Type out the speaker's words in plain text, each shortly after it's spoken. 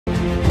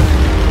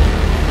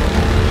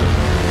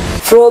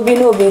Frobi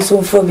no be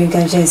so frobi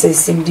kan chance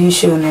simdi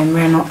show na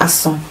mre no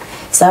aso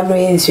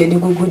sabre ensu edi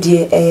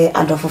gugudie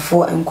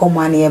adofofo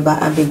enkomo ane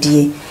eba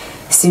abedie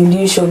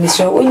simdi show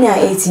Mr. Onya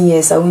 18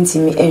 years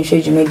awuntimi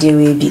enhwe dwumedie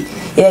we bi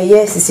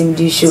yes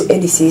simdi show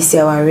edi sisi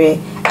aware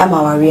ama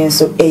aware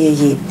enso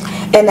eyeye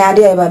ena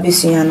ade eba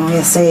besua no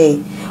yese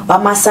wa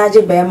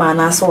massage be ma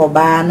na so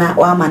oba na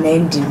wa ma na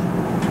ndim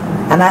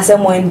anase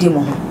mo ndim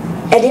ho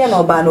ede na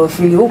oba na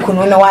ofili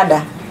ukunu ne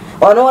wada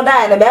ono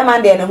da na be ma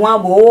de ne ho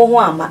abo wo ho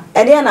ama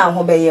ede na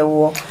ho be ye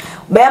wo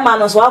be ma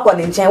no so akọ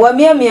ne nchen wa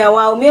miamia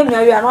wa miamia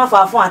wi anu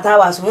afafo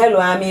atawa so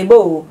hello ami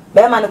bo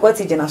be ma ne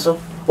kwati gina so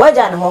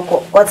waja ne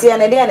hokọ kwati ya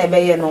ne de na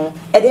be ye no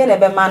ede na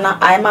be ma na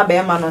ai ma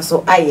be ma no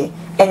so aye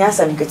enya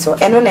sam keto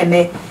eno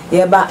ne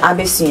ye ba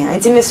abesua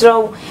enti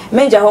misro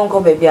menja honko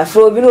baby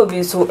afro obi no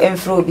obi so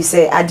enfro obi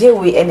se ade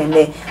we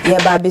enene ye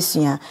ba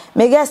abesua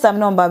me guest am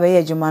no ba be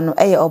ye djuma no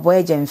eye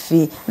oboye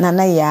jamfi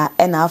na ya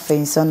ena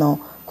afen so no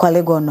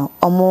kwalegono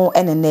omo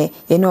enene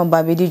ye no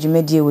ba be di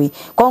djumedie we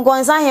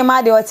konkonsa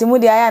hema de otimu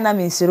de aya na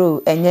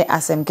misro enye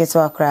asem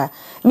keto akra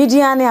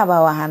media ne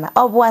abawa hana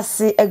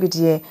oboase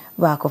agudie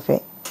ba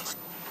kofe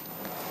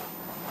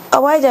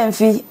oboye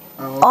jamfi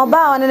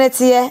oba onene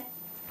tie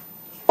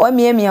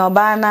omiemia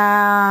oba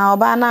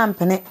na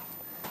mpene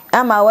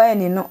ama wa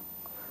ni no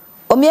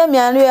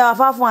omiemia no ya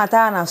afafo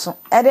ata na so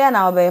ede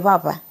na obe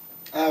papa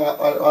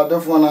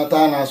odofo na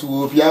ata na so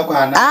opia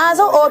kwa na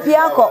so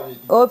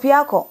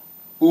opiako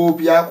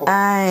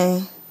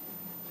ai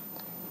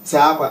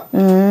saakwa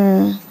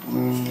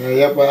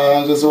yepa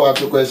nso so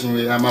what question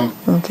we amam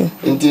okay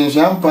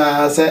intention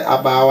pa se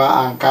abawa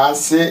anka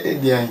se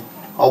edian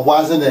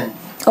oboase den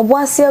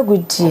oboase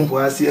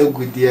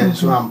agudie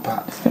so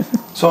ampa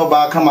so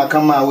ba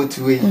kama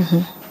wetuwe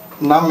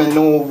na me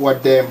no wo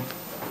dem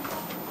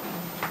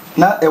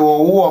na ewo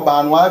wo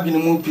ba no abi no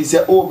mu pise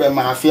o be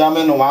mafia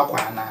me no wakwa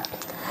na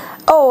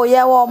oh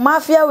ye wo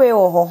mafia we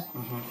wo ho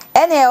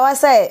ene e wa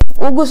say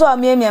uguso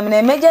amiemia na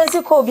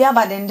emergency call bi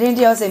abadenden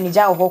dia o se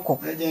mija wo hoko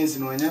emergency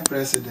no nya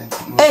president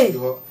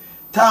no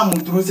tam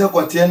duru se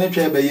kote ne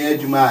twa be ye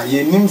adwuma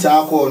ye nim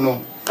sa call no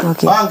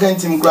okay ban kan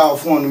tim kra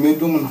phone no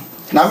medum no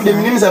na me de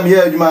nim sa me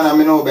ye adwuma na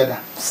me no obeda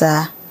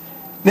sa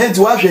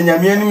nenti wa hwe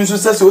nyame anim so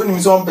sese onim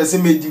so mpese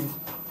medi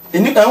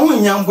eni kan hu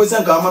nyam po se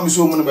kan ma me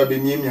so mu no ba be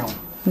miemia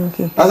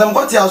okay asam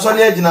kwati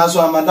asori agina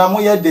so madam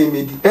ye de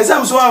medi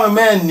esam so wa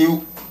me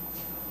niu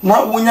na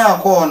wunya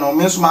akọ no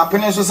me so ma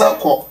pene so se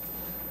kọ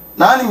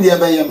na anim de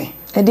be ye me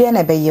e de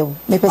na be ye wo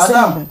me pese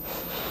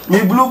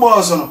me blue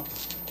balls no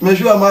me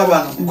hwe ma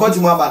ba no kwati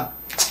ma ba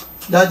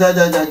ja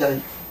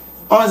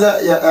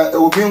onza ya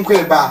obi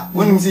nkwe ba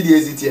wonim si de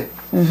ezitie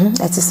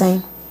ati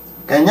san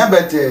enya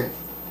bete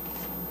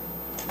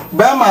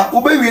bema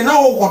ubewi na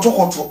wo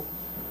kotokoto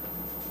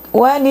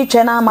wa ni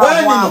twe na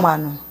ama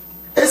no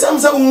esam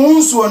se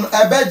unsuo no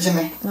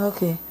ebegine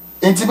okay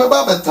enti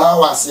beba beta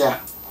wase a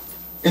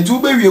enti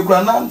ubewi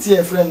ekura na ante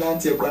e friend na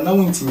ante ekura na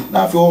wuntimi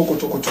na afi wo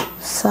kotokoto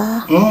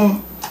sa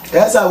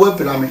esa we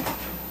pilame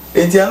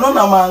enti ano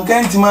na ma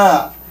nka ntima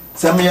a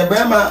se me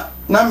bema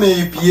na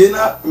me pie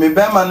na me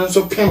bema no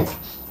so pim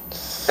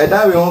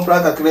eda we ho pra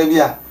kakra bi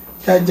a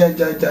ja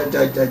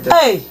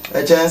hey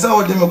chense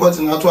wo de me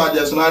kwoti na to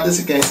ade so na ade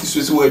sikan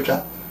si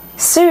watwa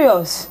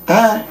serious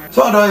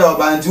so do your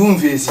band un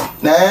face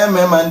na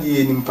me man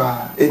di enim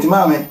pa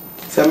etima me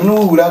se me no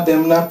wura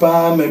dem na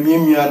pa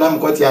mamiemia na me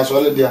kwoti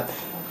asole dia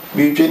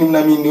bi twenim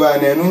na mi ndi wa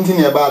na enu nti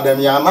ne ba adam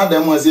ya ma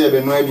dem wo se e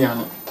be no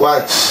abiano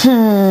why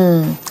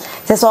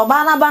se so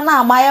ba na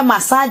amaye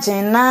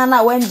massage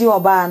na wendi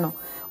oba no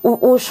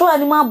o show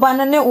anima ba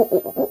no ne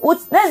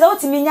neza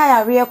otimi nya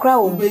ya re kra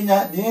o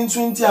benya di ntu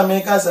nti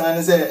America san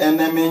ne se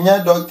ene me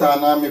nya doctor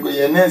na me ko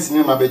ye nurse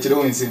ni ma be kire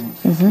wonsem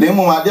le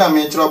mu ade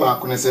ame kire ba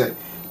ko ne se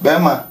be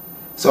ma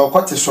se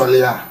okote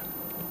sole a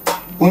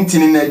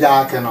untini na ja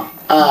ake no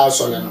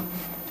sole no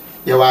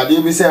ye wa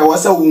de bi se wo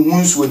se wo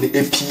hunsuo ne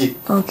epie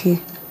okay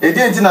e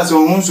de nti na se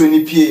wo hunsuo ne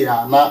pie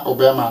a na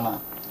obema na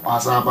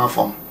wasa ba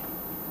fom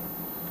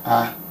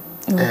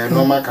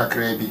normal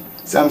kakra bi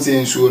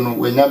something nsuo no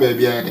wenya ba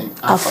bia den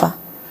afa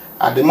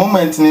at the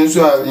moment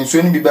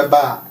nsuo ni bi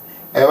beba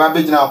e ba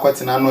be gina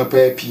akwati na no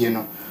pa pie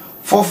no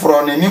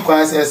foforo na ni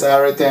kwan se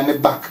return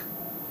back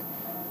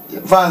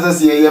fans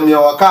se ye me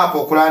wa ka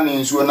pokura na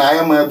nsuo na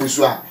ayema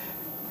abusu a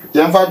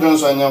ye mfa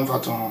Johnson ye mfa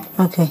to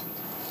okay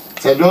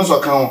se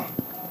Johnson kan ho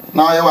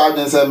na ye wa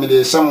adwen se me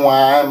de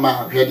hyemwa ma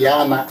hwede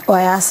ana o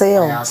ya se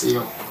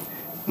yo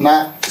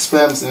na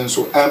sperms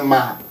nso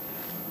emma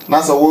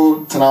na so wo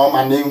tena o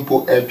ma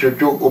nempo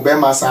etwetwo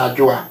obema sa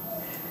adwo a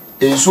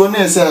ensuo na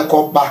ese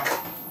ko back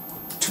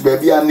to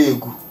baby a na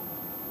egu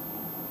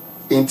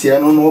enti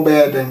eno no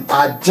be den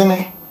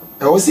agene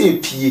e wo se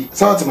epie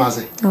se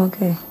otimase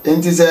okay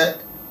enti se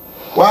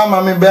wa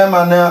ma me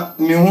bema na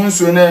me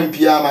hunsuo na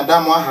empia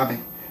madam ahabe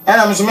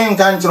ena me so me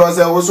nka nkyero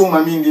se wo so ma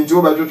me ndi nti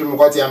wo betwetwo me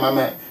kwati ama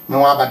me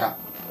wa abada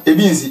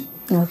ebi nsi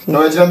okay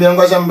no ejira bia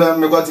ngwa sha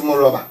me kwati mo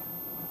roba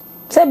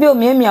se bi o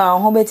miemia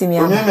ho betimi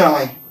ama miemia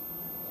wan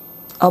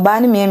oba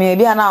ni miemia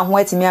bia na ho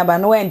atimi aba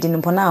no wendi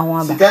npo na ho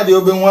aba sika de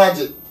obenwu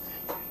age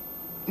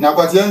na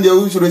kwate ande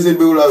wo suro se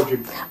be wura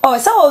odwem oh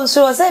so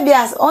suro se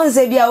bia on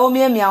se bia o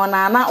miamia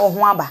ona na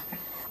oho aba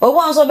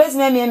obo so besi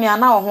miamia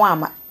na oho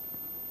ama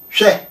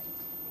hwe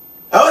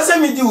awo se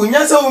mi di wo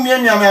nya se wo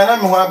miamia na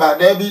me ho aba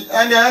da bi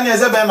ane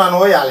se be ma no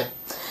wo yale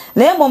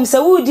na emom se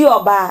wudi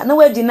oba na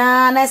wadi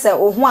na se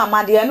oho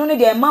ama de no ne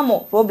de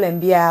mamo problem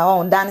bia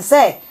on dan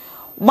se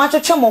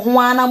matwetwe mo ho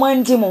ana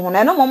mandi mo ho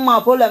na no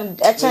mo problem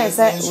e chen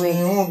se we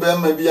hu be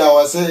ma bia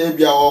wo se e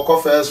bia wo ko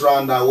first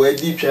round a we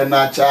di twe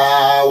na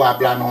cha wa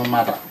bla no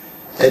mada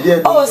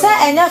oh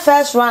say enya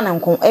first round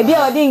nko e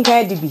bia odi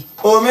nkan dibi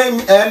o me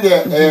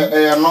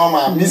ende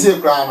normal mi se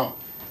kra no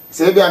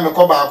se bia me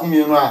ko ba ko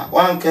mienu a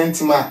wan kan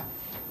tima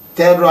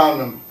third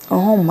round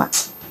oh ma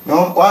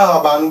no wa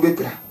ba no be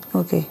pra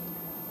okay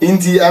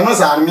inti ano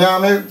sa me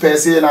am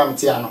pese na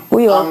mtia no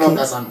am no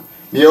kasa no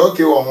me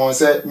okay wo ho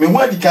se me ho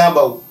adi kan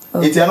ba o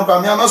eti ano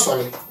kwa me am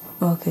sole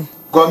okay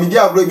go mi di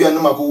agro bia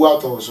no mako wa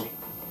to so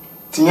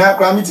tinya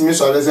kra mi timi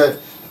sole se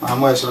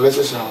am o sole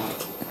se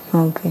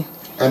okay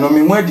eno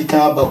me ho adi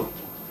kan ba o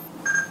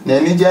na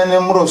ni je ne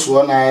mro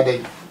so na ya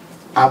dai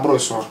abro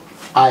so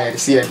aye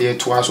si e de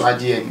to aso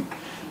age ani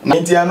na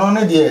enti ano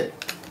ne de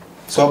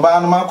so ba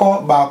no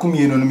mako ba ko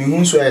mi no me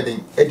hu so e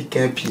den adi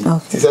kan pi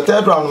ti se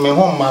third round me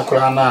ho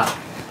makra na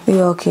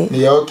okay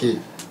yeah okay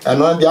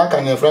ano dia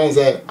kan e friends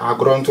say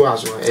agro nto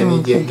aso any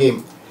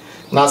game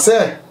na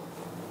se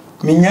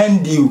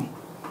minyandiu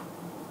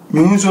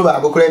mi hu so ba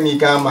bokora mi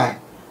kan mai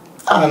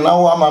ana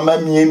wa mama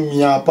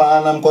mi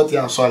apa na mkoti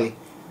asole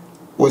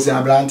wo se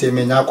ablante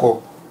me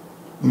nyako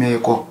me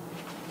ko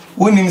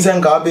wonim se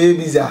nka be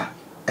biza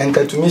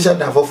enka tumisha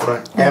da foforo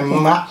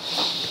emma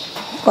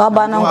wa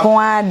ba na nko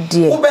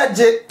ade wo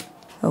beje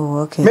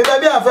oh okay me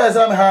baby affair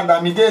say me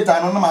hand me gate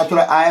anu na ma tro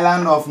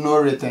island of no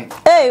return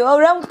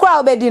owram kwa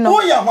obedi no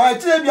wo ya hwan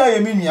tire bia ye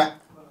mi nua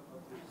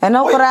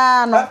eno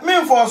kra no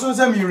me for so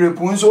say me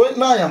repu so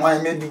na ya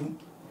hwan me di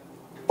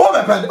o be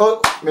pede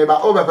o me ba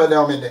o be pede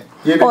o me de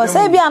o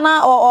say bia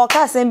na o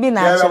ka sem bi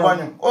na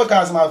achiro o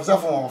ka sem afisa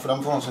fon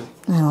from so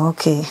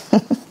okay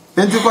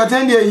enti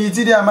kwatende yi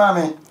ti dia ma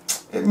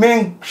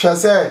me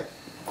hwese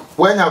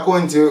wanya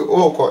konti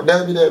o ko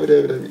dabi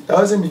I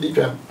wasn't be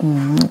different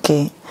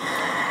okay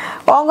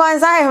ongon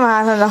sai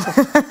ma no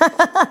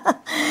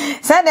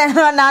say den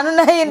na no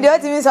na yin de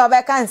otimi so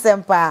be kan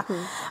sempa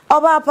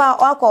oba pa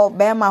akọ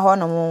be ma ho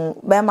no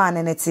be ma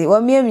ne neti wo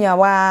miamia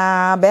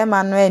wa be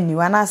ma no ani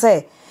wana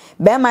say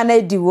be ma na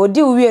di wo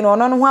di wie no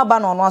no ho aba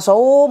no no so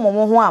wo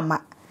mo ho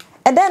ama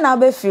e den na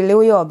be feel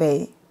wo yo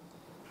be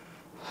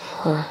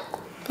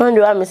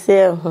ondu am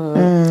say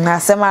na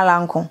semala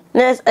nko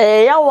nes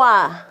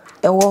yawa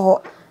e wo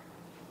ho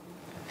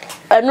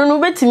enu no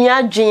betimi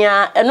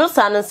adwen enu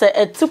sa no se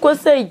etiko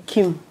say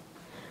kim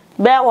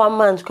be 1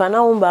 month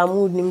kana wo ba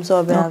mood nim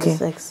so be have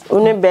sex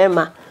oni be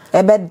ma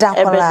e be da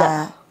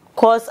kola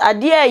cause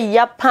ade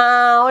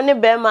AGYAPA oni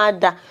be ma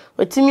da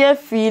otimi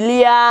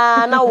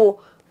afilia na wo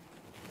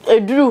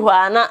eduru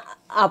hwa na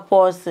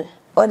apose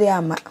odi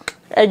ama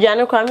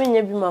aduane kwa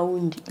menye bi ma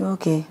wundi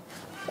okay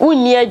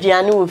unni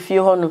aduane wo fie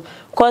ho no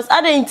cause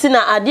ade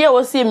ntina ade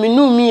wo se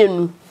menu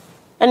mienu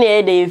ene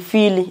e dey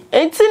feeli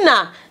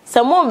ntina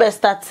samo be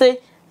starte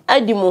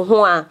adi mo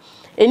ho a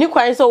eni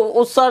kwan so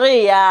o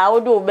sori ya wo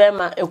do be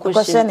ma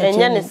ekoshe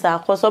enye ne sa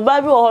cause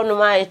oba bi wo ho no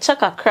ma e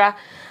chakakra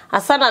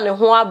asana ne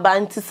ho aba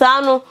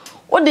ntisa no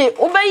wo de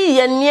obayi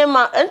ye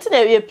niema ntina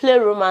we play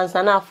romance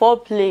na for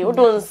play wo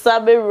do nsa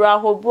be wura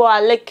ho bo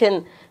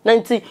aleken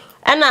nanti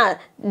ana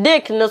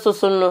dick no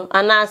so no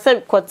ana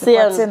se kote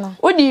no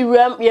wo di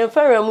ram ye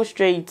faram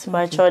straight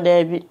by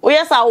chodabi wo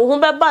yes a wo ho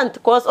be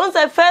bant cause on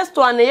say first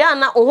one ya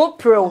na wo ho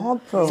pro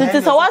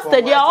since so what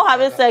study all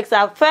having sex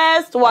at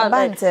first one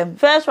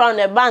first round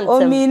e bantem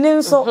o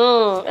meaning so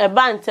e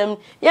bantem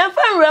ye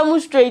faram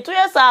straight wo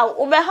yes a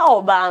wo be ha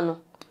oba no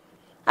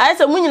I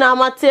say munyina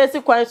amate si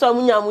kwan so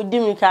munya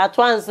mudimi ka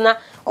twans na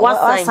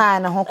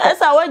wasan ho ko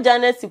esa wa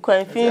janesi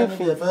kwan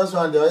finfin the first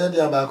one dey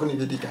dey ba ko ni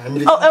be dika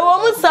oh e wo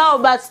mu sa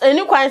but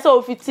eni kwan so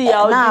ofiti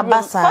ya na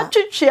abasa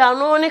twitwi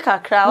ano ni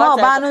kakra wa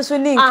ba no so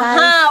ni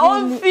nkan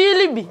on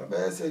feel bi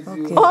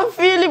on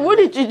feel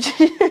budi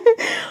twitwi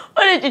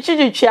odi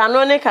twitwi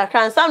ano ni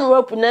kakra nsan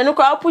wo pu na ni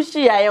kwa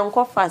pushi ya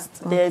yenko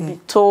fast there bi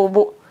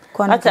tobo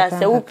ata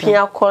se wo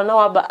pia ko na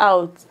wa ba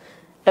out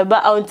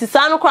eba Auntie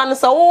sanu kwa no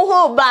so wo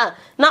ho ba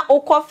na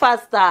ukọ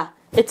faster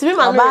etimi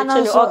ma no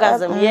reach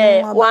orgasm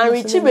yeah wan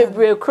reach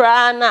bebre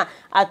kra na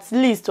at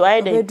least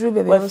why dey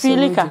we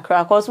feel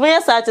kakra cause when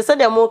you say say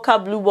dem ka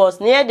blue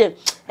balls near dem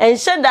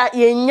ensure that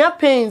yenya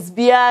pains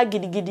bia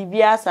gidigidi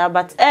bia sa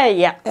but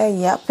yeah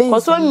pains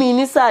cause when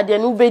mean say dey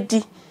no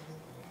bedi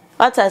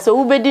ata say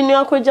wo bedi ni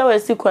akoja we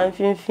si kwan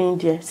finfin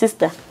there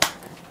sister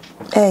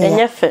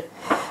enye fe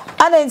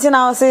adenti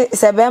na say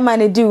se be ma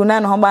ne di una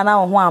no ba na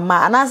ho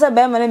ama ana se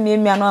be ma ne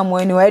miamia no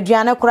amani wa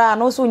aduane kra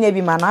no so nya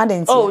bi ma na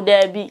adenti oh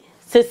there be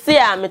sesi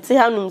a meti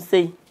hanum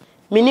sei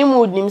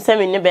minimum nim se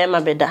me ne be ma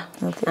beda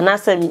ana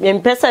se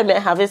empesa me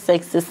have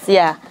sex sesi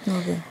a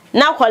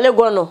na kwale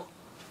go no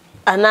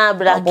ana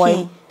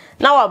braki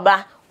na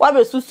waba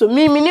wabe suso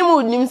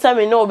minimum nim se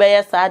me no be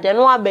ye sa de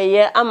no wabe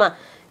ye ama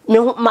me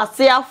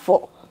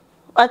masiafo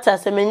ata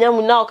se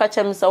menyamu na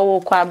okachem se wo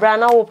kwa bra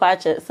na wo pa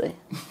chese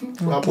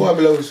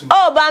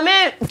oh ba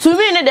me to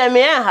me ne dem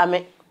ha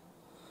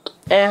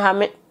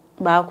me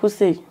ba ku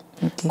say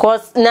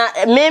cause na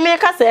me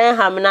ka say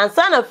ha me na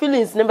nsa na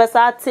feelings ne be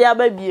sa ate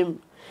aba biem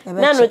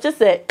na no che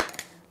se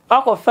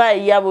akofa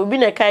ya bo bi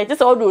ne kai che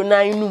se odo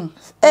nan num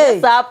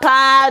sa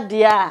pa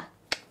dia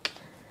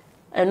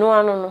eno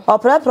anu no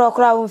opra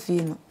okra wo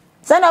fi no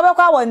se na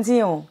obekwa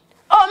abontin o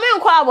oh me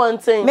nkwa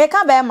abontin me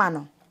ka be ma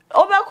no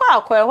obekwa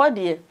akwa ho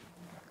de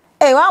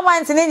wa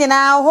wanti ni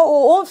nyina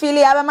o feel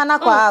ya be ma na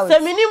kwa out se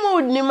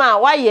minimum ni ma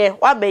waye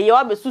wabeye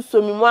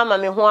wabesuso mi mu ama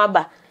me ho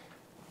aba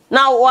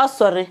na wa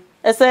sorry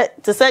ese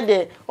te say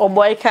de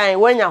oboy kan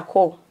wanya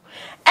call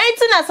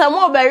enti na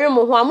samo obere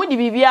mu ho amudi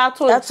bibia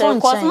ato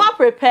nche cause ma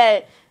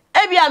prepare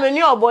ebi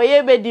ameni oboy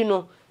ebedi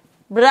no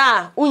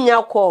bra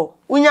unya call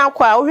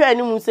ohwe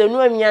ani mu se no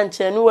amia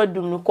nche no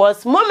wadum no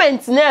cause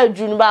moment na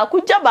adu no ba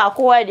ku ja ba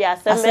ko wa de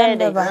asem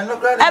de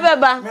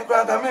ebeba me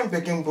kwa ka me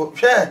pekin po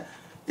hwe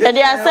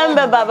the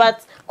assembly but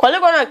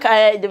kolego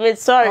the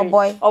sorry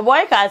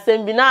oboy ka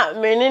assembly na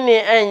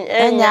menene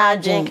enya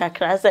agin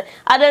kakra say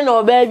ade na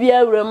oba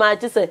bia awura ma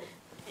che say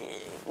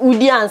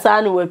udi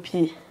ansa na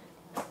wapie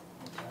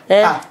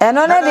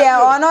eno na dia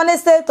ono ne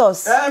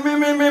status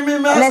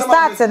me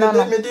start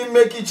no me di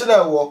make it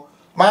chile wo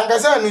manga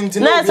say no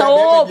ntino na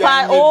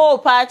so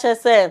pa che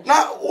say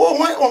na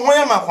wo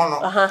ya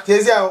makono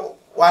tezi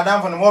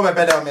wadam fo no mo be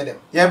beda o medem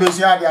ye be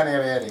su ade na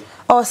ye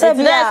oh say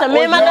bia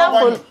me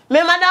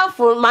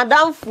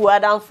madam fu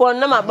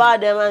na ma ba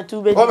dem an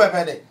tu be o be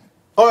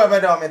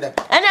beda o medem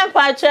ene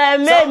pa che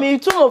me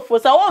tumo fo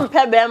sa wo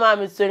mpe be ma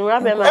me so nra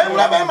be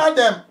ma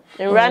dem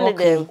run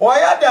them o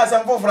ya da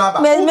asem fo fura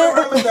ba me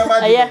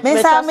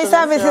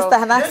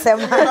sister na asem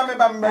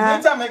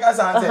me ka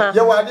sa ante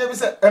ye wade bi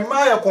se e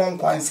ma ye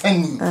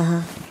konkwansani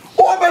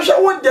o be hwe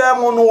wo da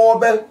mo no o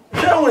be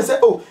hwe wo se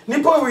oh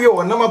nipa wi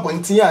o na ma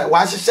bontin a wa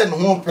hyehye ne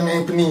ho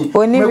penepeni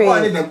me kwa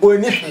ne dem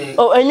oni hwe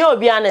oh enye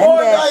obi ana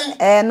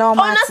no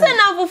ma ona se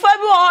na fufa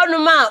bi o no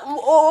ma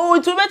o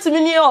tu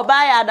betimi ni o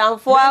ba ya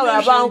danfo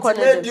awra ba nko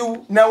ne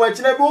na wa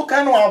kina bi o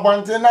kan no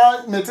abontin na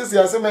metisi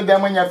ase me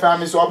dem anya fa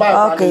me so o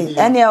ba okay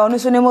ene onu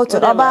so ne moto o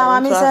ba ma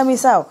mi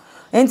sa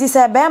enti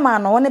se be ma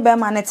no woni be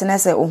ma ne tene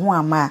se ohu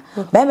ama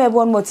be ma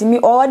bo no motimi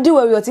o di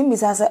wa wi otimi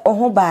bisa se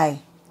ohu bai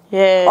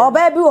yeah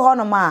oba bi wo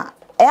no ma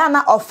e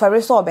ana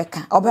ofere so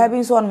obeka oba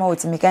bi so no ma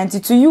otimi ka enti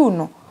to you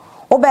no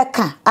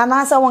obeka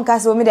ana sa won ka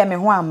se o mi de me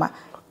ho ama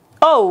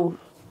oh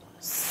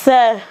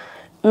se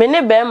me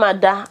ne be ma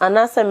da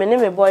ana se me ne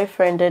me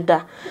boyfriend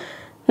da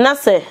na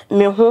se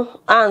me ho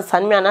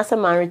ansa me ana se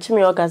man rechi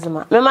me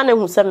orgasm me ma ne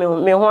hu se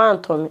me ho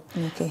anto me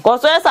ko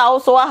so esa wo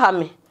so wa ha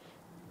me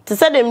ti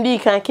se dem di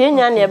kan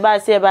kenya na e ba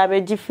se e ba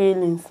be gi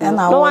feelings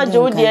no wa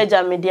jo di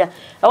eja me dia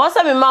e wo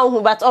se me ma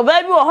hu but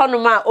oba bi wo ho no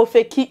ma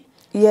ofeki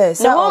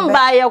yes no hom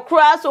ba ye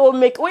kura so o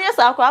make wo yes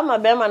akwa ama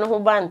be ma no ho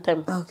ba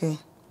ntem okay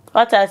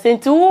what I say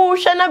to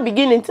hwe na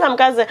beginning ti am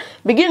ka say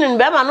beginning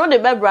be ma no de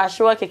be brush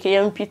work keke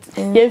yam fiti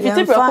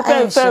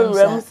preoccupy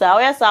fam sa wo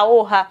yes a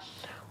wo ha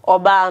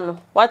oba no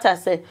what I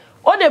say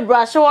o de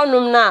brush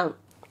wonum na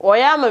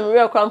oya ma mi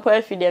rekrampo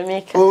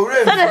afidemic wa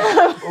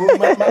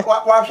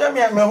hwe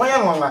me ho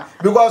yan nwa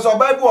because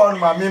oba bi on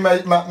ma me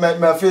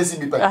face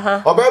bi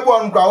pa oba bi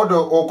on kwa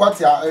wo o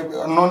kwati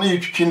no na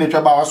yitwi ne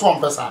tweba wa so on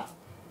pesa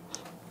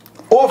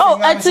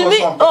atimi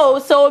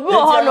so obi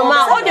wo ho no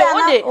ma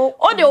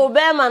o de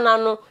obema na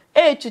no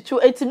echichu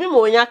etimi ma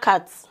onya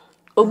cat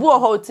obi wo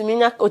ho otimi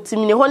ne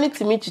ho ne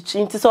timi chichi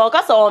nti so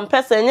okasa on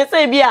pesa nye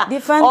se bia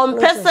on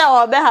pesa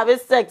or be have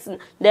sex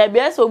there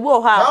be so obi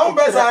wo ha na on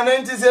pesa na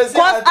nti se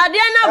cause ade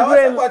na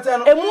brem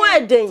emu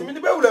eden timi de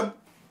be wulam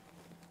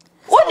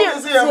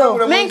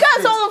men ka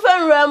so mo fe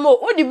nram o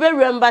odi be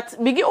ram but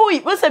bigi o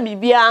yi se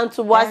bibia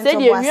anto bo ase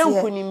de wian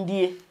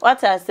kunimdie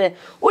what I say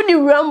odi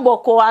ram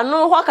boko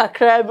anu ho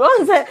kakra bi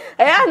on say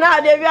e na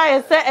ade bia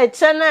ye se e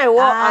che na e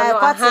wo anu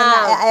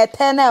ha e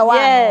te na e wa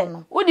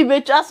anu odi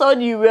be twa so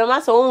odi ram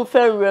ase o fe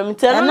nram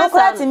te no na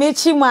kwati me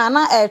chi mu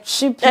ana e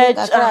twi pi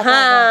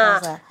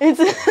kakra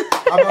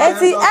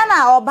eti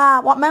ana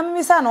oba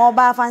memmi sa na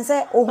oba fan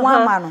say ohu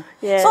ama no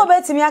so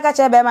betimi aka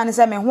che be ma ni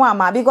say me hu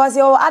ama because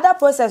your other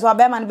process wa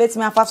be ma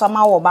betimi afa so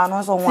ma wo ba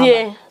no so hu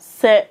ama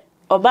se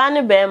oba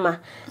ne be ma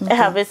e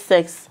have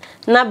sex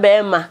na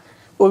be ma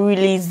o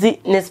release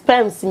ne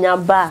sperms nya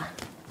ba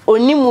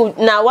onimu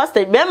na what's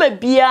the be ma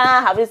bia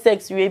have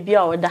sex we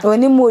bia oda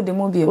onimu de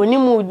mu bia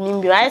onimu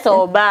ni bia ai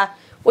so oba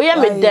o ye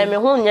me dem me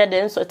hu nya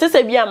den so te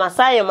se bia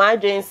masaye ma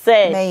adwen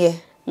se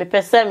me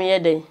pese me ye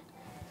den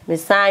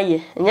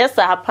mesaye nye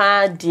sa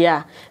pa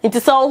dia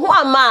nti so ho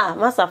ama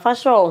masa fa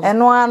show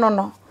eno ano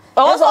no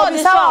o so bi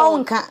sa o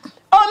nka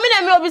o mi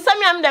na me obi sa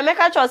mi am de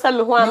make cho sa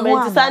me ho ama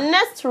nti sa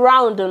next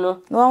round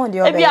no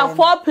e bia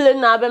 4 play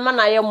na be ma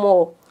na ye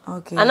mo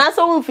okay ana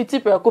so hu fiti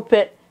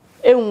prekope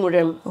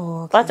enwurem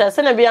but I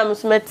say na bia am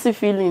so meti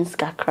feelings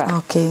kakra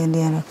okay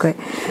ndi ana kwe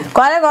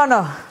kwale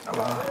gono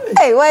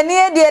hey wani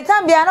e die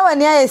tambia na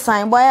wani ayi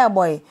sign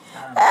boy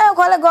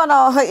kwale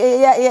gono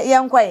ye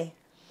nkwai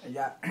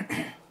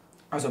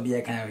Also be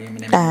a kind of him.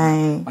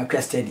 My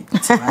custody.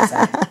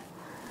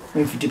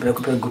 If you go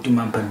to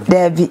Mampa.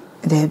 Debbie.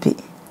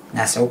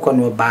 Na se ukọ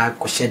no ba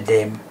ko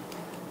hyedem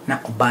na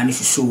oba ni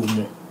susu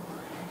mu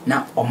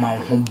na oma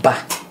ho ba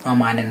na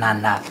ma ne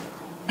nana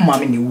ma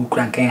me ni wu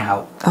kran kan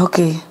hawo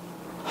okay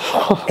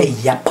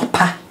ya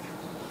papa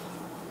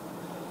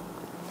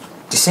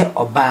ti se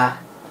oba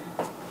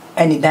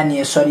eni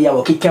daniel sorry ya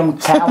wo kikem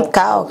ka no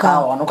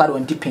ka do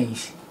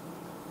ntipens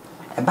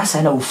e ba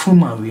sa na ofu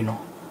ma we no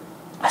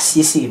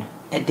asiese no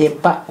e de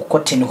ba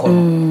okote ne ho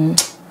no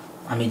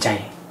ame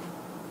jai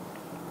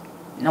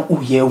na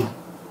uyewu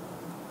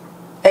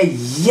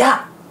ya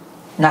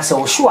na se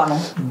wo shua no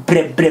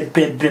bre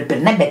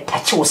na be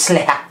tachi wo sle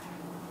ha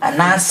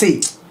ana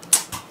se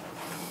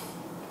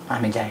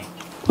amejai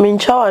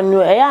mincha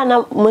no ya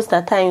na most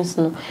of times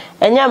no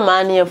enya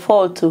man ye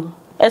fault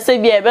ese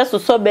bia e be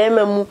so be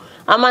mamu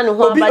ama ne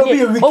ho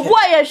abade obu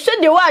aye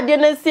hwede wa de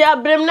na si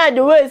abrem na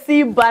de we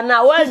si ba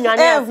na wa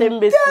nwane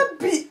asembesi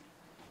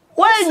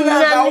wa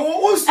nwane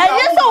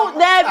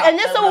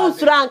enye so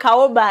usura nka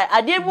wo ba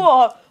ade bi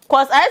wo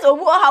cause I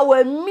obu how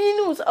we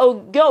minus o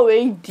girl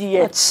we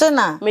die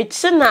me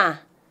china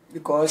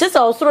because just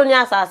osoro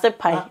nya asase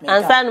pai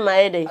ansa na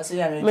my day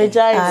me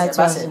jai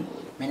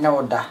me na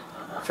oda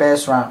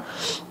first round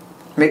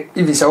me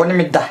even say woni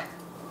me da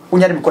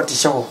unya de me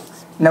kotishe ho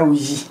na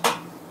uyi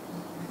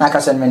na ka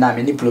say me na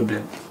me ni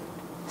problem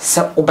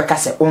se obeka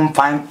se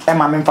umfan e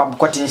ma me mfa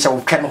kotishe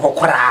ho twen ho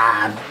kura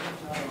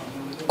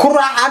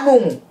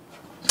anu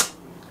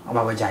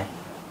oba jai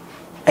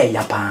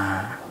ya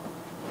pa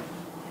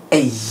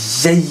ye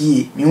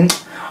mi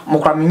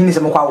mokra mi ni se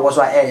mokwa wo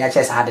so ya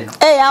che sa de no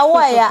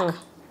awo ya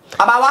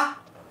abawa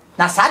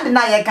na sa de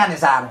na ye kan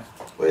sa no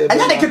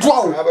anya de kitwa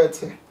o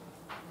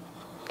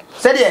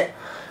se de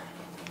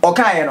o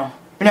kan ye no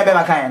mi na be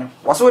ma kan ye no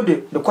wo so de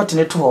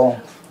kotine to ho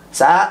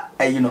sa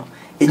ayi no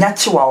enya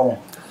chiwa o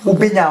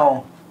ubenya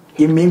o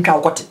ye mi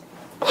ntwa kote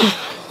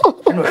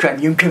eno hwa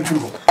mi ntwa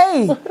mfuru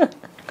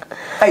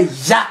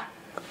ya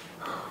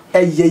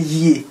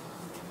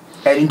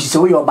ye nti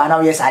so yo ba na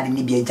wo yes ade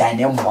ni bi agyan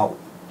na mbo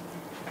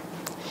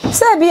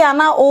se bia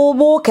na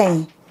obo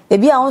kan e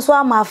bia won so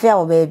amafia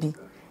wo ba bi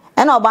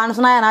e na oba no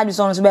so na ya na adu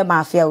so be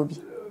mafia wo bi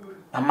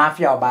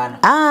amafia oba no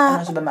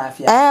na so be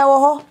mafia wo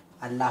ho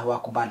Allahu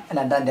akbar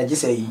na dan da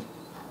gise yi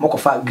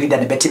mokofa grade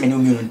na beti me ni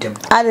unu ntem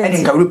ene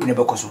nka rupu ne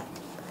bekoso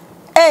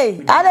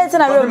ade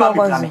tina rupu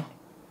bekoso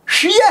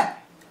hwie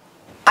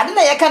ade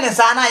na ye kan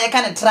sa na ye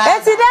kan tra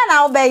eti da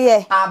na wo be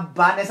ye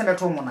aba ne se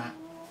meto mu na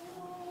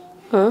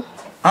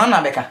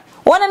ana beka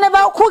wona ne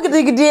ba ku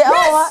gidigidi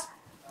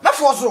na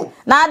foso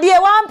na de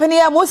wan pene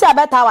ya mo si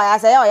abeta wa ya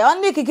se ya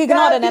on ni kiki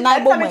na de na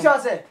ibo mo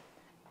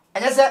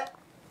anya se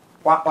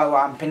wa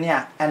pene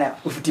ya ana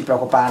ufuti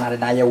prekopa na de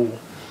na ye wo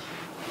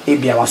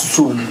ebia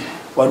wasusu mu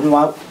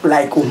wa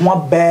like ho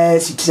ba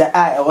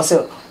sitira e wo se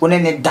wona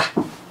ne da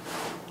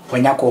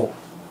wanya ko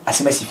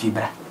asemasi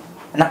fibra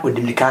na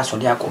odimlika so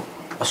de akọ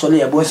osole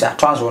ya bo se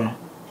atwanzo no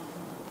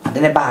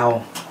ade ne ba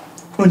ho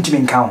untimi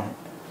nka ho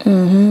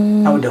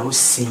I would have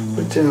seen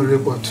the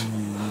report.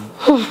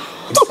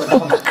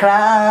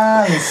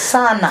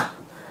 Sana.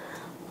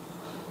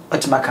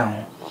 What's my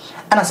count?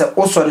 And I said,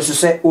 also, this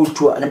is a old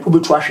tour and a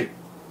public wash.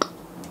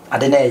 I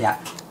don't know.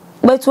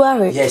 But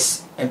worry,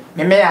 yes, and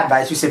may I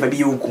advise you say, baby,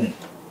 you come.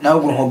 Now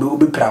we'll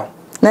be proud.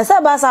 Na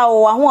sabasa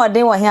o who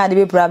dey won here dey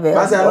be proud.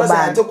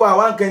 I took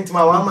one came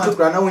my 1 month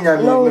na unya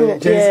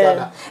James.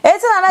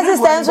 It's an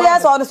assistant so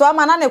yes on so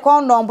man na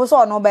condom po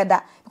so no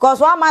beda. Because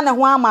one man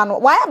ho ama no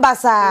why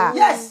basa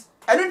yes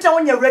I don't tell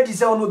when you're ready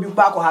say no be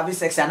back or have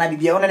sex and I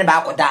be on the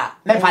back of that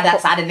me father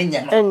sad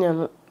nya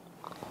no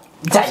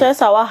just say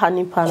wa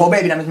hanipa ko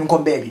baby na me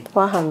come baby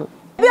wa hanu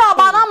bi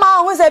oba na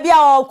ma hu se bi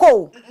a o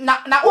ko na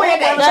o ye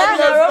dey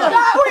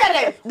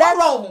that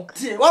wrong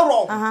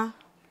wrong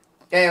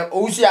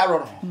ousi aro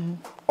no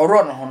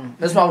oro no ho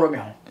me so aro me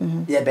ho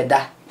ye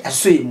beda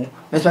aso yi mu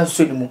me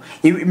so ni mu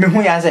me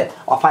hu ya say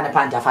ofa ne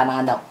panja fa na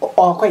anda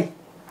o koi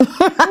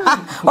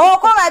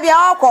ko ma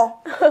bia oko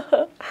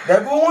da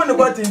bu won ne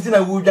kwati ntina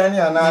wu dwane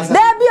anasa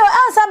da bi o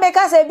ansa me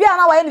ka se bia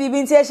na wa ye ne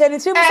bibi nti ehye ni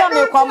trim so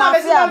me ko ma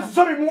fia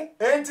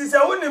enti se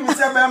woni mi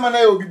se be ma na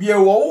yo bibie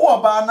wo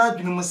ba na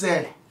dwunu mu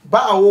se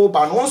ba wo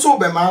ba no so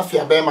be ma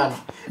afia be ma no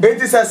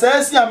enti se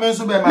se si ame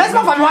so be ma me so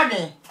fa no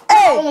adwen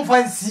o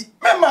fancy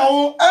me ma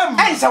wo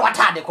se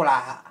watade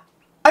kola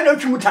ana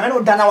otwimu tane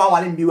no dana wa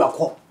wale mbi wa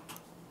ko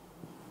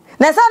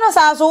na sa no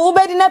sa so wo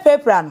be di na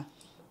paper no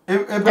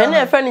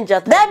ene friend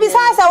jata da bi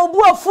sa obu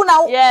ofu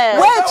na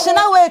we chi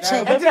na we chi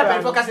enti na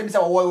pe focus me say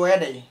wo ye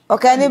dey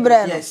okay ni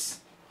bre yes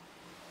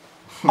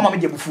ama me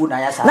je bufu na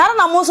ya sa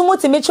na mo so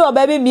mutimi chi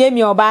oba be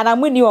miemi oba na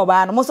muni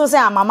oba no mo so say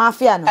amama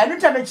afia no enu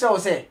twa me chi o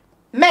say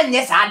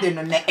menye sa de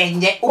no ne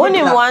enye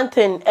only one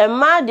thing e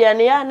ma de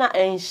na ya na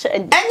enye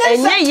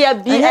ya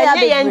bi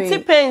enye ya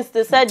ntipens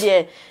to say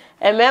de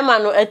emema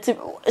no eti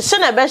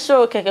shine be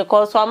show keke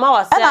ko so ama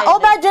wase na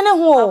obadwene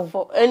ho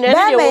be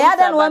me ya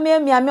da no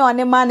miemi ame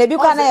one ma na bi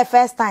kwa na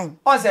first time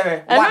o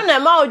say enu na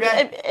ma o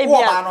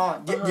ebia no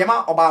je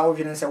ma oba ho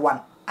dwene say one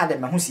ade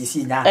me ho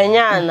sisi nya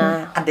enya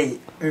na ade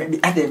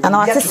ana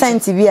what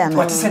senti bia na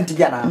what senti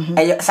bia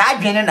na sa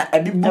adwene na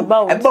abibu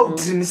about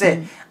trim say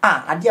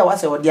ade a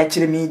wase ode a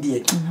kire me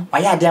die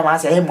waya ade a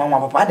wase e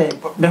mo papa ade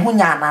me ho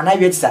nya na na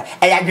wieti sa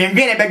e ya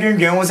dwendwen na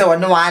bedwendwen ho se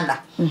won wa ana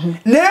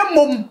na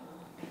mom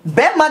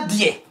be ma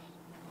die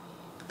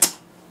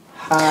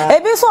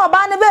ebi so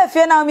oba ne be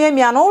fie na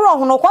miamia no woro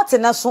ho no kwate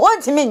na so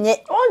ontimi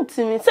nye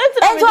ontimi senti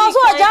na me so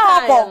oja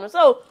hako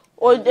so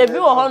ebi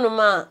wo ho no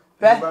ma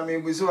ba me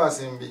bu so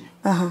asembi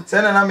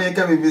se na me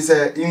ka bibi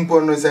se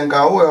impo no se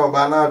nka wo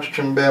oba na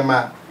atwetwem be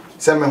ma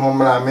se me ho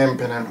mra me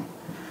mpene no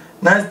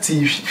na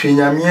ti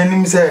hwenyame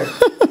anim se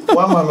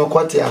wa ma me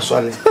kwate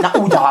asole na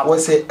uja wo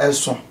se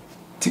eso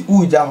ti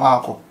uja ho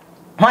akọ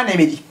ho na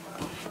ebedi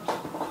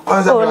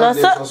o na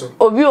so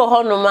obi wo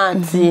ho no ma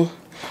ti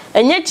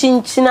enye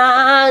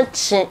chinchina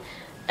chi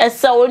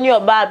esa woni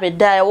oba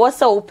abeda e wo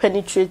se wo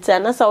penetrate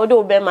na sa wo de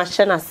wo be ma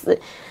hye na se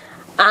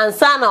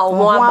ansa na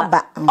omo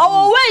aba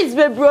owo ways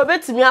bebre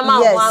obetimi ama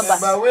omo aba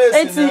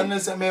eti na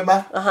se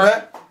meba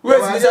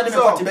ways ni se de me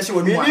kwate be hye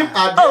wonu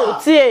oh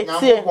tie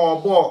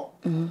ko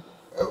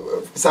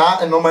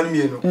sa normal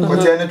mienu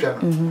kwate na twa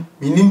no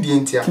minim die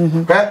ntia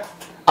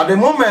at the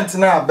moment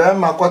na be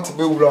ma kwate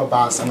be wuro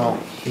ba ase no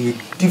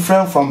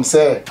different from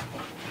say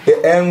the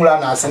enwura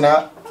na ase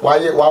na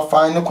wa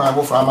find kwa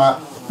bo frama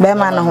be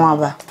ma na ho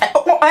aba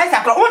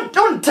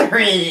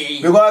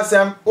because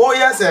oh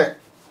yes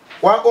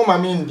wa o ma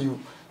mi ndi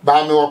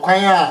ba me wo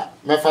kwan a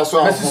me fa so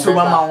a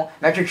ma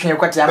na twetwe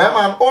kwate ama be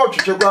ma o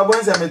twetwe kwa bo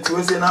nse me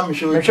tiwo se na me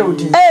hwe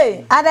odi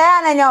ada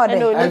ya na nya ode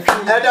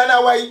ada na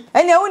wai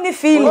enya uni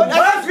feeling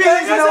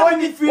na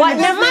woni feeling what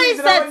the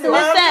mindset me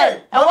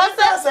say I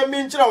want say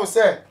me nchira wo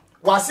say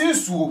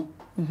wasinsuo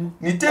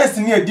ni taste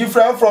ni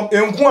different from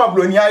enku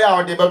abloni aya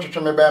o de be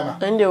twetwe me be ma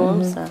ende wo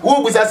msa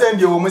wo bu sa say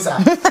ende wo msa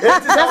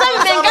na say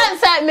me kan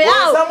say me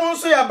out some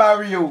nso ya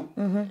bari o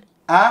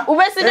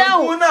ubesi da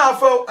enku na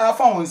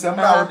afa wonsem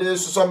na wo de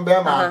suso be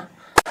ma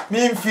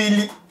mi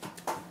mfili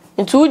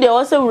ntu de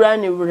wo say wura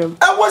ne wuram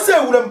wo say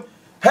wuram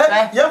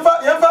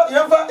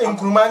yemfa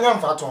enkuruma nya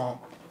mfa to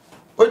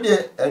o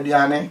de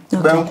aduane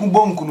banku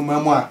bo nkuruma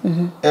mu a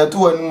eto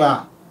wanu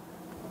a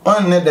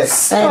on ne de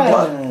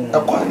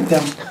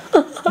akwantem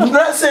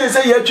na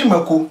say ya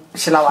twimako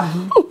shilawa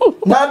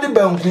na de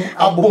banku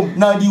abom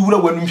na de wura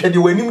wanu hwede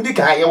wanim di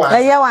ka ye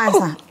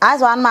wansa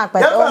as one mark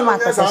but all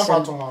mark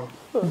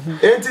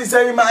enti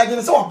say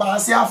imagine so ba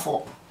ase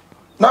afọ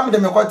na me de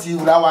me kwati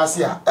wura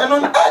wase a eno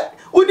na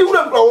udi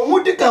wura wo mu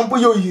di kampo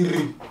yo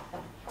yiri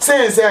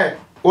say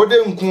ode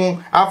nku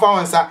afa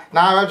wonsa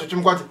na ara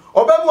twetwem kwati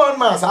obabu on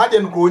ma sa ade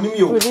nko onim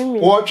yo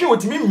wo twe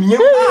otimi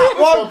miem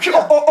wo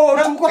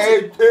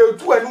twe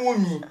tu anu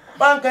mi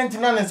banka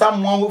ntina ne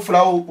sammo wo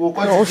fra wo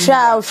kwati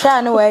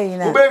usha no way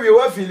na obabi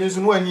wo feelings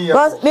no ani ya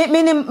because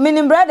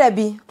minim brother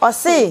bi o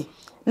say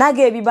na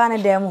ge bi ba ne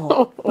dem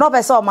ho no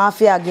be so ma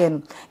afia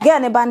again ge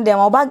ne ban dem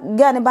oba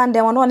ge ne ban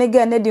dem no ne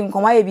ge ne di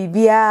nkoma ye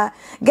bibia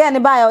ge ne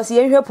ba ya o se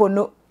ye hwepo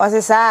no o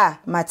se sa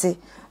mate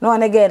no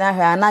ne ge na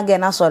hwa na ge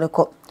na sore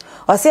ko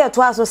o se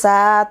to aso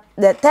sa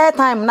the third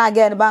time na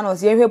ge ne ba no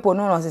se ye hwepo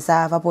no se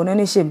sa fa po no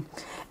ni shem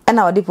e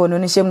na odi po no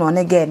ni shem no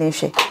ne ge ne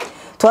hwe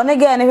to ne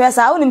ge ne hwe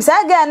sa unim sa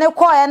ge ne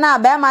ko ye na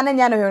ba ma ne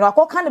nya ne hwe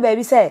akọ ne ba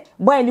bi se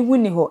boy ni hu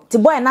ni ho ti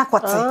boy na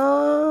kote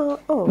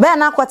be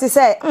na kwati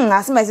say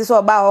asemesi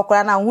so ba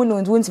okra na hu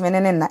no ntimi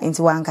ne na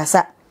enti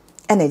wankasa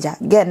eneja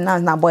get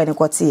na boy ne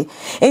kwati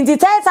enti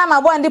tai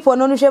time boy ndi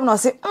pono no hwem no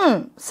se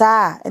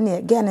sa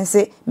ene get ne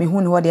se me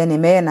hu ni ho de ne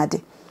me na de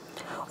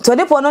to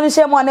de pono no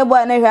hwem ne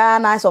boy ne hwa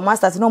na so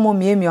master no mo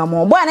miemi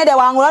omo boy ne de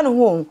wangoro no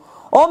hu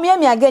o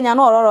miemi agenya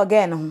no ororo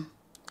ge ne hu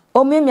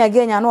o miemi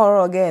agenya no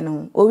ororo ge ne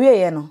hu o wie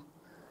ye no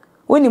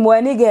woni mo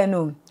ani ge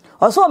no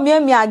o so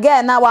miemi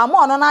agenya na wa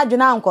mo no na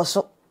adwena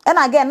nkoso e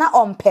na ge na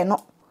ompe no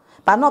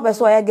ba no be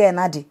so ye ge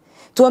na de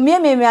to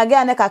miemi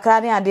aga ne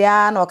kakra ne ade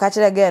a na o ka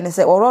kire ge ne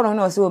se oro no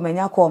ne o se o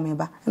manya ko me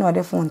ba na o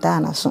de fun ta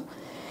na so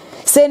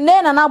se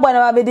ne na gbo na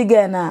ba be di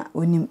ge na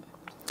onim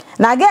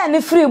na ge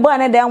ne free gbo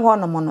ne dem ho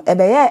no mo no e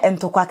be ye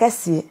entokwa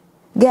kese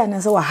ge ne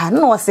se wa ha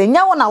na o se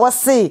nya wo na wo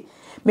se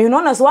me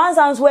no na so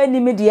ansan so ani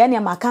me de ne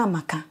maka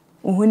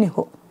uhuni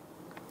ho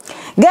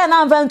ge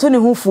na mfa nto ne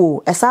hu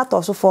fu e sa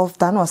to so for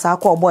ta na o sa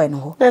ko boy no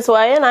ho that's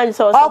why na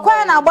so o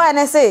kwa na boy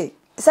ne se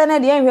sene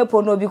de enhwe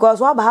pono because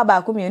wa ba ha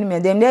ba ko mienu me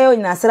dem de yo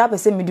nyina sera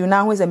pese midu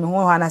na ho se me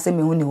ho na se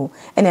me hu ni ho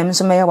ene em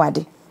so me ye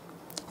wade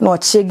na o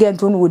che gen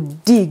to no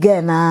di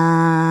gen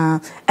na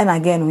ena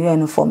gen no ye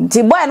uniform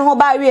ti boy no ho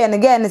ba wi ene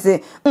gen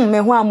se me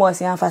hu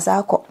amosi anfasa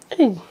akọ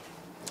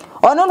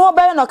ono no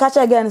ba no ka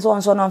che gen so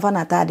onso no mfa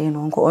na tade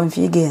no nko on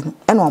fi gen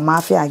ena o ma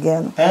afi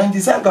agen and the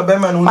same ka be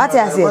man no what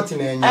eti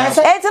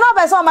no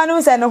be so ma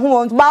no se no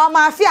hu ba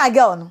ma afi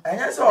agen no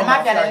enye so ma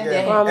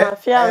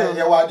afi agen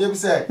ye wade bi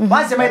se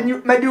once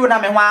medi wo na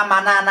me ho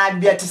ama na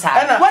bia ti sa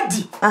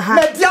wadi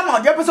medi ama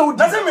de pe so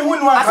wudi se me hu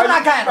ni wa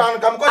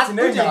kam ko ti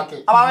na eja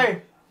ke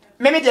abawe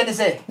me de ne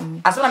se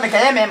asona me ka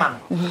ye me ma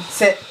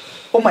se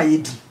o ma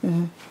yedi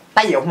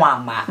na ye ho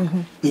ama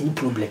any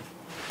problem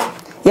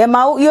ye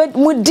ma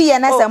mu di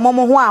na se mo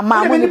ho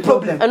ama mo ni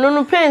problem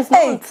no pains no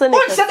ntene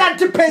what said that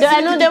depends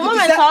I know the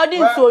moment how did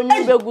so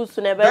onyu begu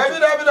so na be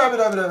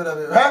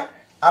ha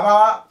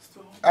abawa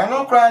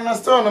eno kra na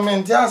store no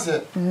menti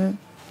ase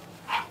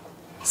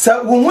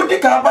sa wo hu di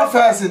ka ba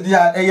first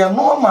dia e ye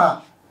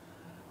normal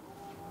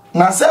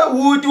na se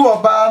wo di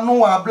oba no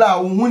wa bla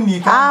wo hu ni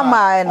ka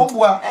ma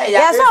obua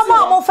ya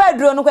so mo fa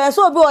duro no ko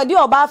so obi odi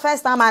oba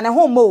first time and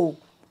ho mo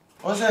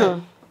o se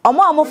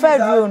mo fa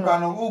duro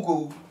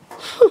no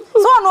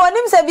so no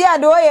onim se bia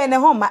de oye ne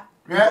ho ma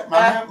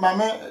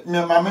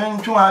mame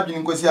ntwu adwin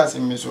nkosi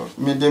asem me so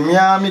me de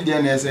mia me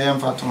de na ese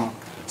yemfato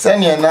se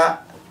ne na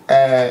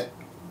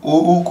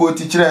o ko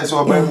ti kire se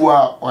obabu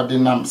a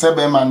odinam se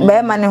be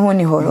ma ne ho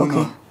ni ho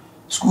okay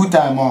school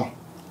time o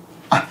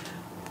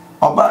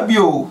oba bi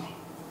o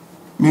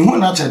me hu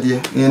na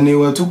chede ne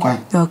watu kwan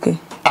okay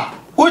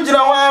o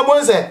jira wa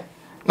bonse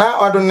na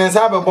odun ne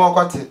sa be bo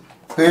kote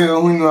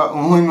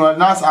hunu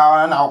na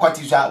sa na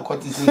akwati sha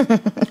akwati si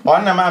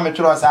onna ma me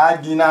tro sa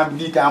adi na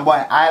bi kan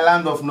boy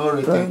island of no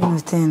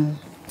return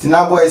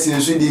tina boy sin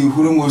so di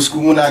huru mo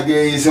school mu na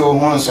ge se o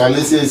hon so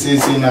le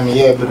se na me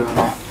ye bro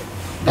na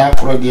da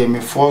pro de me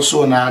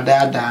forso na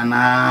da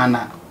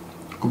na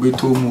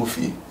obeto mu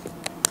fi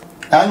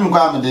anyu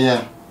kwa me de ye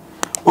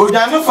o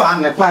ja no fa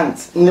ne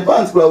pants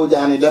kwa o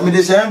ja ne de me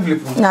de share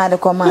envelope na de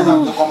command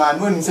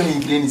no ni se me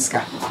green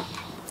ska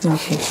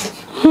okay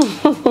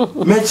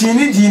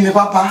mechini di ne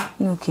papa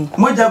okay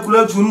moja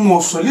kula tu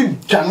no solid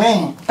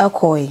dwane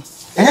akoi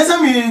ense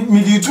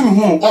mi di tu mi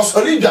hu o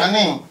solid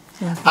dwane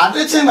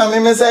adeche na me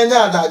mesa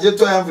nya adaje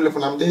to envelope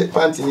na me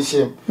panty ni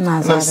shem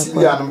na si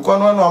ya no ko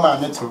no ma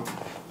metro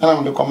na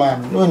me de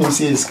command no ni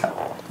si iska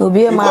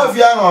obi ma ko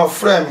via no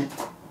frame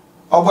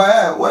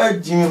oba wa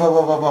jimi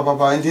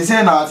papa ndi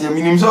se na ati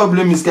minim so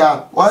blame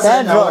iska wa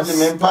se na wa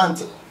me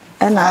panty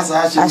na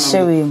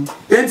ashewim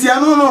enti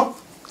anu no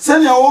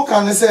se ya wo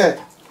kan se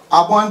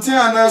abontin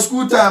ana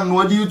school time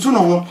no di tu no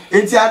ho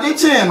enti ade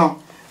che no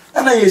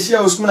ana ye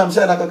share school na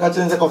msha da kaka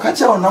chenze ko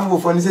kacha o nambo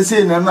fo ni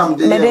se na nam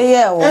de e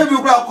bi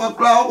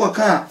kra o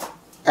kan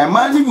e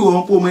ma ni bi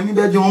won po mani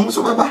be je won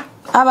so baba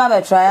aba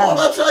be try o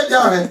try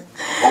jare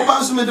o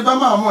pa so me de ba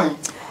ma mo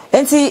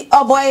enti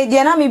oboy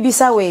de na me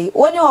bisa we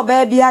woni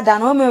oba bi ada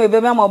no me we be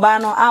me mo ba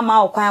no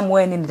ama o kwan mo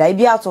ani da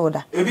ebi ato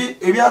da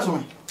ebi ato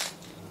me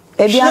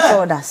ebi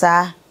ato da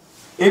sa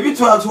ebi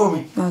to ato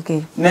me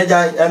okay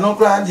neja eno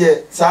kra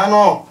de sa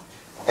no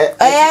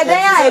den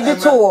ya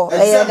ebi to wo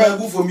den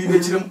gu fo mi be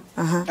chirim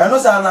eno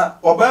sa na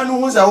oba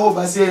no hu sa wo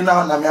ba se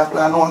na me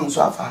akra no no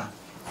so afa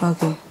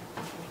okay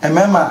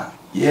emema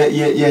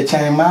ye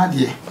chan ma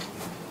de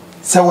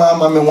se wa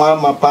ma me wa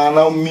ma pa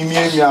na mimi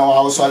anya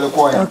wa so ale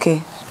ko ya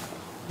okay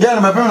ya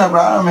na me pe na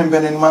kra me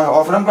ben ni ma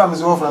ofram kra me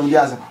se ofram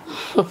diaza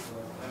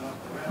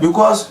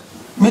because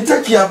me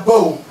take ya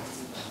bow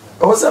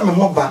o se me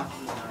mo ba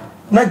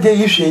na ge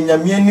yihwe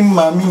nyame ani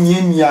ma me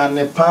nyia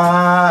ne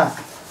pa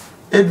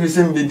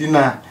edrise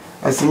mbedina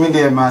asimi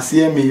de ma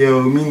se me ye o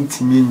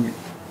mintimi nyi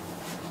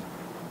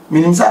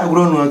minim sa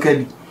agro no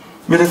akadi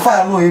me de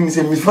fa no yemi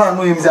se mi fa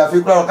no yemi se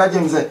afi kra ka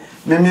jem se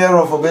me me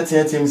ero for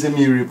betia tem se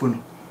me repu no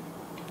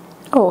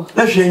oh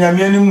na hwe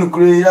nyame ani mu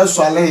kure ya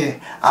swale ye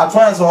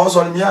advance o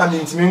so me a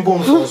mintimi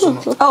mbom so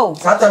no oh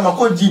sata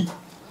makoji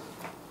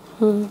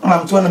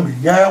am to na me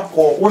ya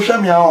ko wo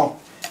hwe me a o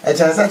e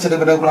chansa chede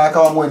be de kra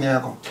ka wa mo ani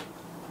akọ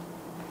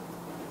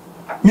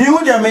mi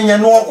hu de me nya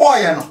no ko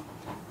ye no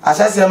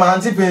asase ma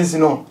Auntie pensi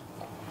no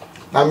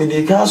na mi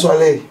de ka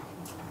swale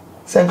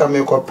senka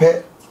me ko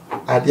pe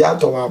ade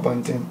ato wa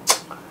banten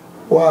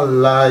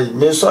wallahi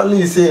me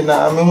swale say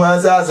na me hu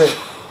ase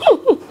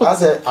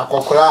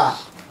akokora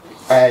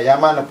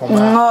yama na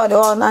poma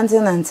no Auntie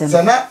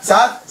sana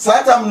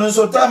sa tam no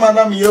so tam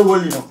na me ye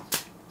woli no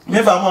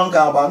me fa mo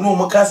nka ba no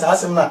mo ka sa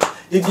asem na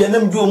ebi na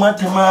me du o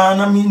matama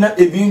na mi na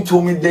ebi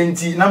nto mi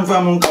denti na me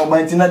fa mo nka o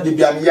banti na de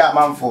bia me ya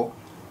manfo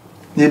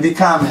na ebi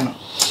ka me no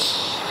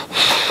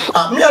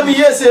me abi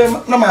yese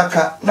na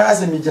maka na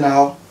asem gina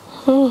ho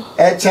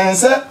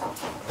chense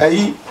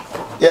ayi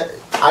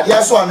ade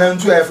aso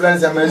anantu e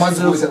friends am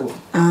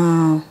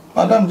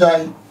madam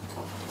jai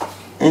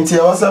enti e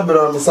wasa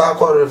bro me sa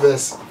call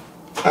reverse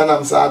and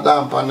am sa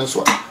down pan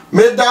so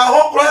me da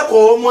ho kra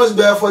ko almost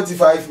be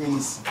 45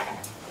 minutes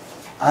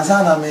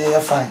asa na me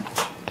fine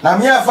na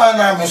me fine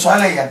na me so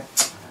alega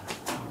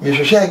me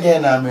hwehwe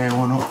again na me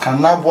wono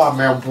kanabo a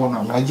me bo na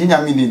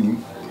aginya me neni.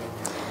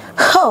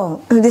 Oh,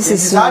 this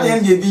is okay.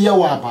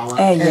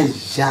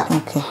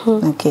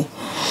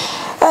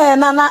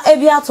 Nana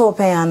ebi ato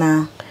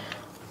pen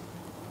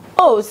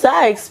oh,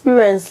 so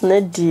experience na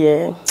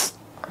dear.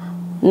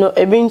 No,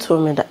 ebi to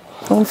me that.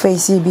 Don't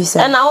face bisa.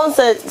 And I want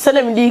to send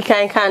them the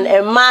can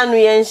a man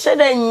we and shed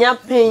nya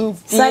pain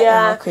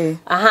dear. Okay.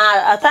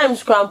 Aha, at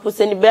times cramp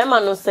send the bear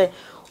no say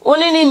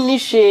only ni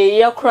hwe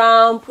ye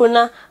cramp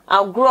na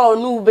agro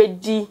no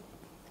bedi.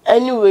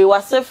 Anyway,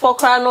 was it for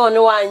cran on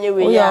no anye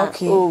we ya.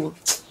 Oh.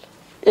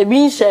 E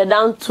bin share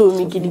down to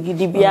me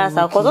gidi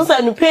biasa cause so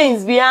no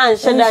pains bi an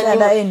share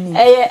down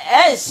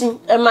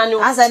e manu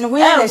asa no hu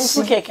ya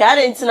shi keke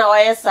arentina wa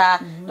yesa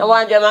na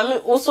wadwa mame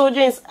wo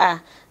jeans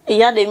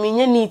ya de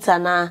menye neat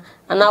ana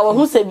wo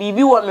hu se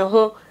bibi wo me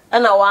ho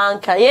ana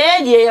wanka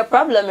ye de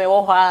problem e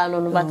wo ho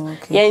no but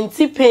ye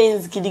nti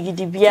pains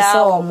gidigidi bia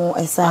so mo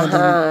eside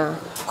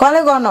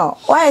colleague no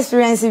what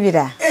experience be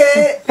that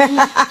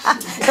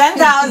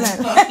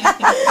 10,000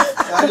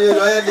 ade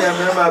lo ye de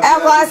member e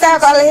ko sa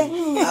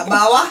colleague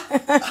abawa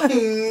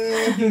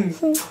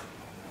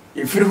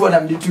if you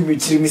want to do me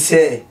to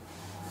say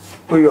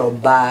oyo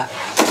ba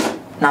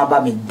na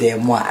ba me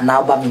demo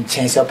na ba me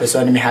chance of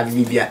person me have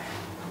bibia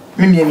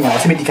me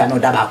was medical no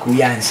da ba ku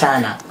ya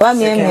nsana wa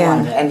me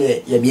and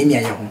ye me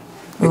ye ho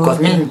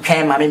because me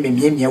try ma me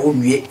wo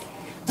nwie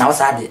na wo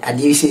sa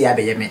ade ise ya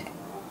be ye me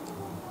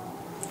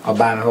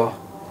oba me ho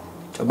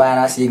to ba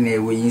na see me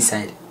we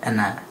inside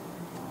ana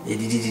ye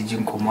didi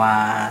nkomo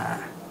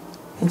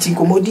nti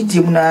nkomo didi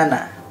mu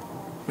na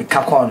me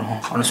ka kon ho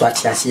ono so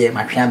ati ase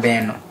ma twa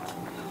ben no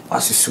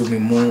wasusu me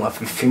mu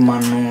afifima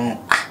no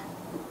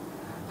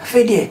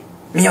afede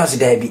me was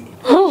there bi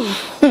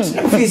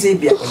na fi say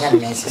bia onya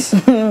menses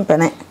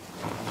bana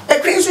e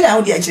kwensu na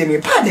hodi akire me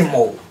pardon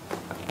mo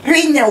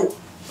hwenya wo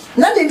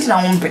na de ntina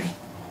wo mpe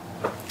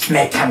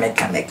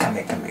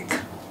meka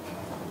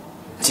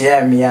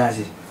tia mi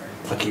azi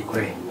okay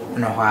kure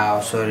no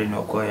ha sorry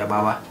no ko ya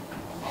baba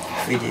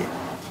fide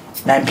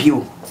na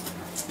bio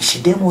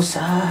shidemo sa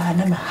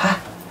na ma ha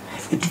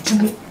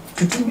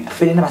tutumi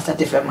fide na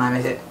masate fe ma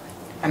me se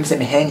am se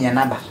me henia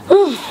naba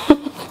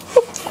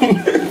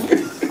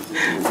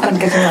an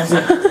ka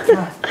tana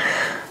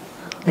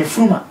me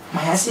fuma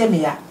ma ya se me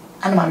ya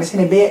an ma me se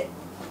ne be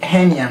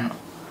henia no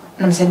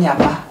na me se ne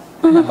aba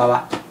na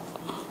baba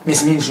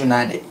miss me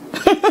junade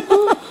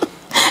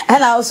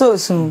and also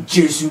soon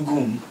jesu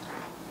gum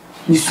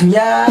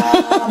misuya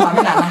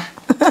mama nana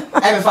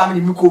I be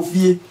family mi ko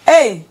fie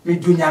me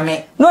dunya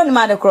me no ni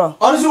ma de kro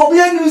on so obi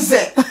anu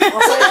se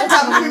so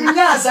enta mi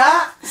nya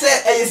sa se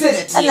e se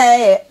de ti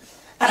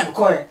ana be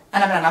ko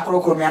ana me na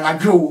kro mi ana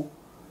dwo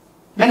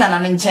me nana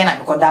ne nchen na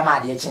me ko da ma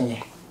de chenye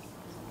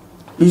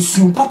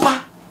misu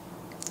papa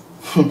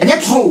enye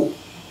true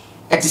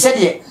e ti se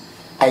de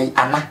ai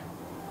ana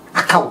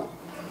akawo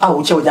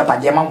awo che oja pa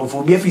de ma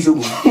fo bi afi so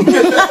mu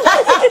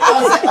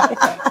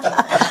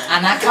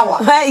ana akawa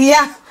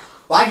yeah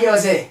wagi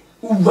ose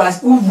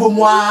ubo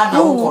mwa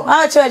na uko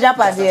ah che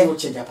japa de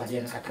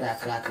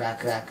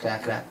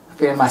kra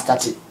pe master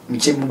ti mi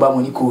che mu ba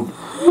mo ni code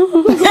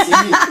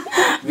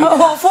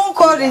oh phone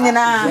code ni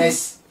na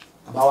yes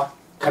abawa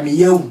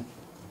kamiyewu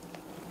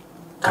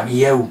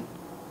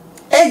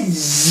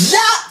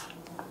ya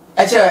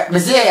eche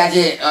mezi ya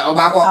je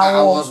oba ko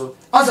awozo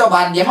onse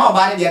oba de ma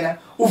oba de na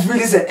u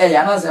feel se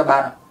ya na se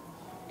ba na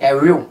e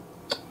real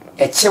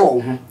eche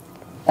wo hu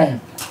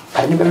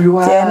ani be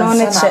wiwa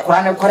sana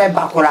kwa ne kore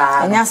bakura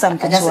anya sam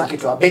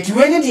kitwa but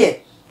we ni de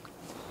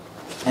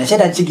en she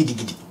dan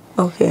gidi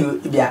okay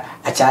bia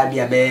acha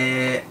bia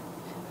be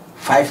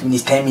 5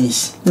 minutes 10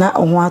 minutes na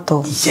onwa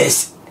to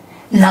yes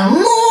na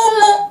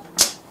no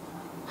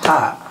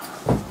ha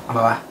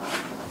baba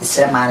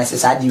se ma se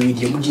sa di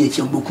video mu di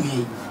eche mboku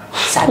yi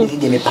sa di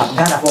de me pa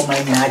gana for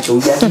my na acho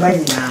ya ba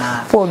ni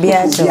na for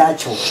bia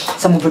acho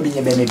some people be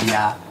nye be me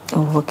bia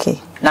oh okay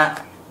na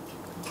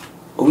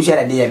o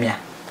share de ya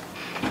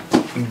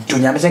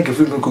dunya me senke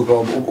fi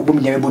ko obo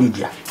mi nyame bo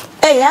dua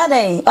ya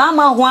dai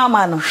ama ho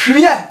ama no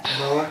hwie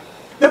baba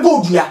me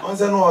bo dua on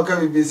se no ka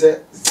bibi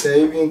se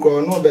even ko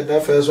no better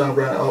first one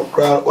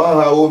one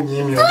ha o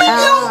mi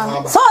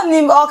so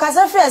ni o ka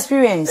se free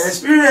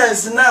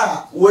experience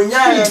na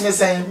wonya ya me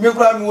sen me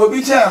kura mi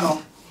obi che no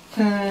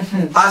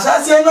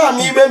asase na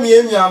mi be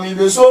mi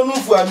be so no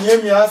fu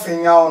mi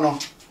afenya no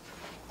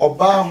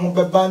oba ho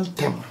beba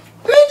ntem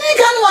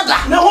medical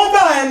water na ho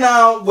ba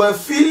na wa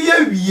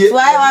filie wie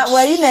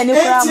wa yi na ni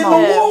kura ma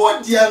wo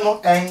dia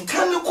no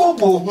enka ne ko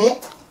bo ho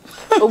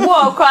obu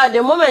okra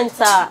the moment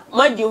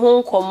madi ho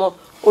nkomo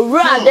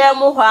owura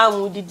dem ho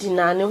amudidi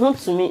na ne ho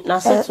tumi na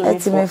se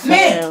tumi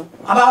me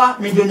abawa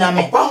me donya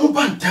me ba ho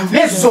ba ntem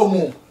me so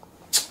mu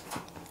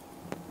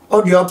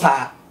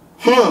Oyerepa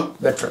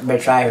be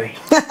try we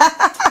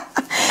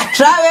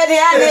the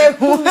ade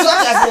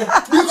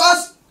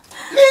because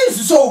me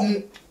so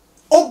mu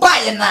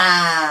obaye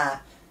na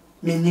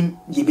menim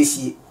ye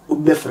besi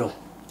obefro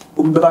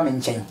obeba me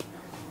nchen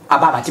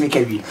aba ma timi ka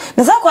wi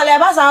na sa kwale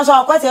ba san so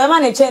akwate e ma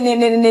ne che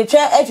ne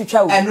twa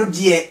atwitwa wo eno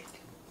die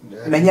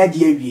manya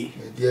die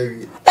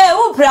awie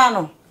upra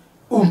no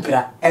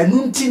umpra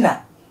enu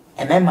ntina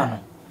emema no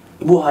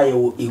ibo ha ye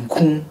wo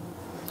enku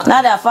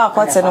na da fa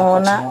akwate no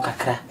na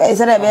e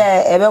se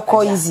ebe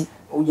ko easy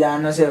uja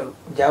no se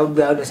ja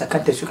uja do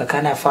sakate su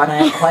kaka na fa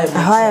na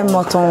ha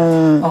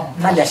moton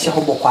na ja she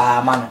ho bokwa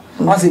ama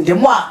no on se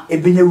demo a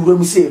ebenya wura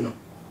mu se no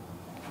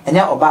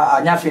enya oba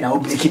anya fe na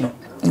obliki no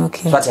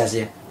okay so ati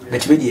ase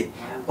betwe die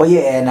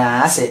oye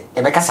na ase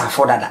ebe kasa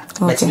afọ dada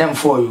betem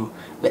for you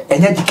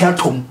enya dika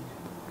tom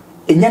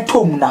enya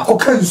tom na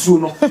akoka nsuo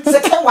no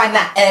second one na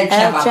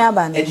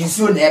etwa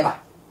ejinsuo na eba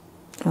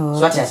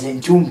so ati ase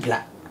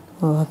ntumpla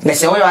okay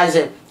bese oyo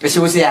ase bese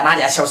wo se ya na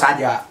ja she osa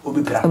dia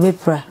obipra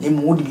obipra ni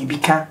mu di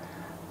bibika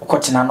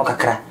okotena no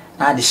kakra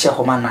na de share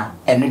homa na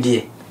eno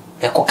de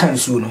e koka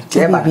nsuo no ti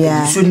eba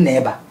nsuo ni na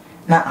eba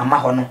na ama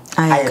ho no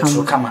aye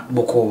tro kama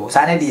boko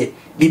sa na de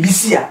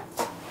BBC a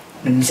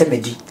no se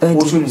medi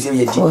wo so ni se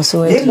ye di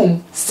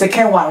lemum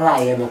second one la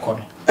ye boko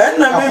no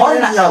na me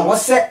na wo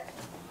se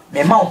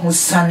me ma ho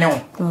sane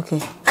o okay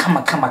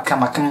kama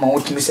wo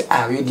timi se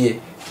we de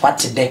what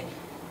de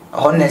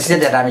honestly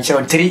that I'm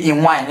sure 3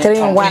 in 1 3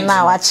 in 1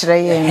 na wa kire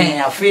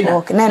ye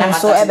okay na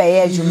so ebe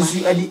ye adwuma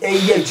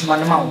ye adwuma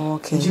na ma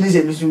okay jini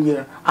se mi so mi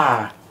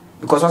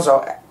because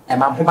also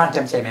am ho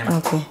bantem say me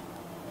okay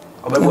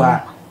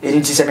obegwa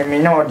enti se me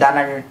no da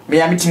na me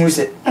ya metimu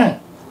se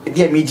e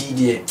dia me di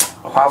die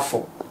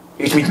hwafo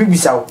it me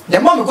bisa o the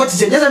mom ko ti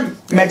se just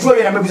me tuo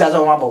we na me bisa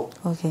so ho abo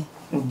okay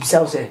bisa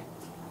o se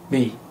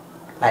be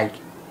like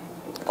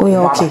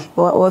okay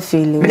what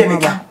feeling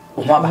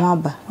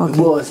Mwaba.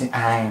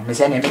 Okay. Me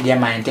say na me dia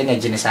mind na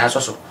gine sa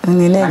so. Na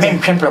me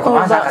mpempe ko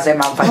ma sa ka say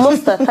ma mfa.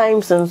 Most of the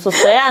times so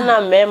say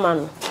na me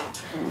man.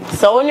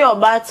 So when you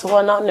back to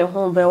one on the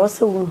home be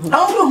what's wu.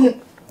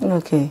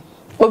 Okay.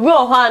 Obi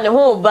o ho an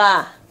ho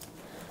ba.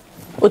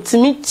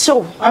 Otimi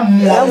chew.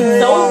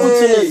 So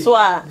put in so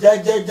a.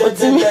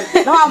 Otimi.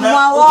 No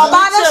amwa wo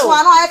ba na so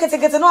na o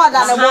yakete no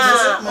da na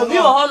bo. Obi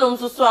o ho no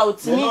so a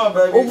otimi.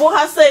 Obo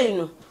ha say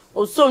no.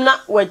 Osom na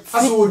wati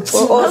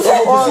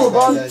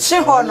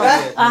chihono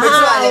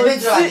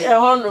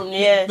hono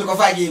ne because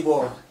I give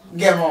bo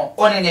gemo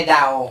on ne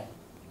da o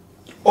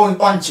on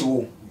chi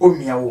wo o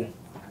mia wo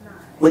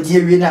wadi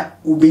awie na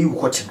ube yi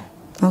kwoti no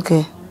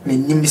okay me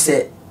nim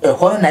se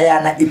hono na ya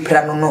na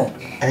ipra no no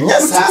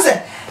enya sa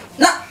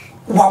na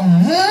wa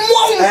mo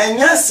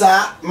enya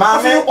sa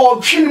ma me o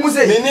twin mu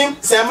se menim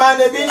se ma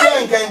na bi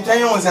je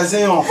nkankan on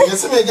sase on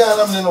yesi me ga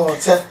na me no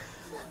te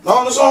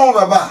no no so ho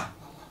baba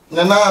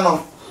na na no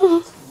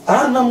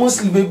ana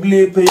muslim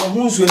beble pe yo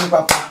hunsu ni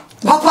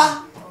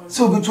papa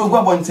so be to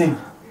gwa bonten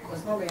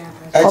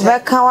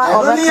obeka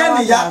wa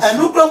ni ya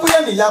enu kronku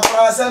ya ni ya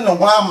kwa se no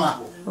ho ama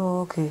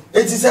okay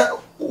eti se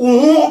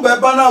hu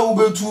beba na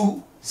ubetu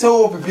se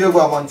o pepie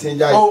gwa bonten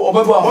jai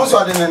obeba won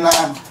so de na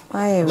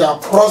ya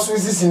cross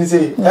with ni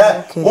say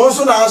won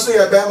so na so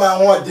ye be ma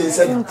ho de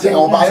se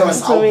o ba yo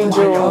sa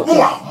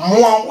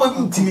mo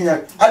ntimi nya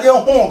ade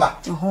ho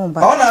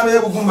ba ona be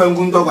ebugun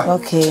bangun to ba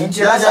okay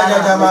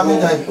ja ma me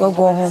dai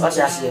gogo ho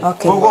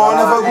okay gogo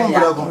na ba gun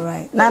brago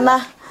right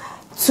nana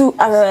tu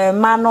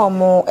man no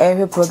mo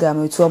every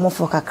program tu mo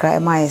for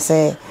kakra ma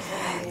say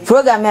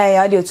program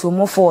ya audio tu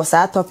mo for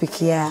sa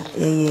topic ya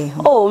ye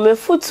oh me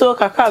futuo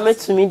kakra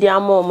metumi dia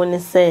mo mo ne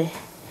say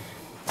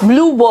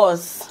blue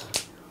boss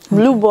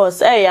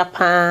ya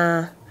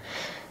pa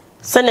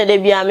sene de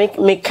bia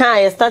me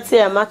kan ya start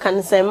ya maka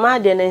ne say ma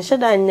de ne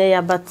nheda nya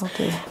ya bat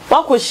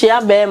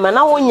wakohia be ma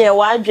na wonye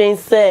wa adwen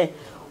say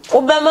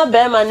obema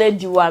be ma na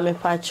di wa me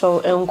pa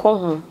cho enko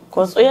ho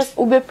cause yes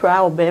ube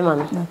pra obema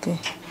no okay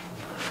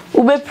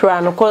ube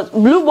pra no cause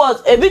blue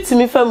boss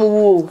ebitimi fam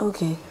wo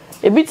okay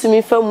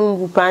ebitimi fam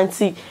ngu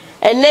panti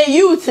ene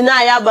youth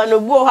na ya ba no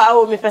bu ha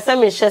o me pese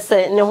me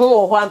hyese ne ho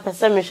wo ho am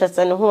pese me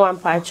hyese ne ho am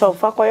pa cho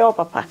fa koyo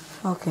papa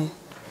okay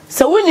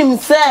so when him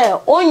say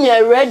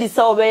onye ready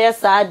so obeye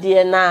sa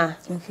de na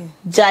okay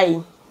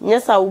jai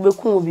nyesa wo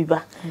beku obi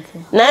ba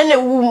okay na ne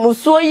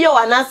muso ye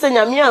wa na se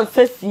nyame am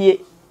fafie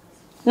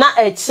na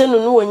eche no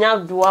no wonya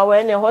doa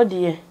we ne ho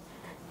de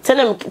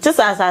tenem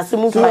tisa asase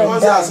mu pai so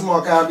asase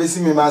mo ka be si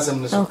me ma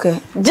asem no so okay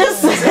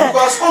just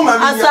because o ma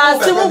me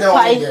asase mu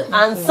pai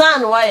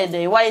ansan why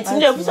dey why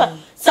tinde busa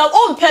so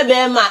on pe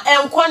be ma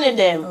enko ne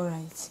dem all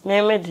right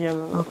me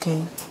dem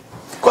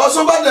because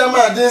okay so ba dem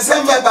ma de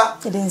sembe ba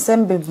de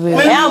sembe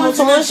bre ya mo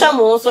to mon sha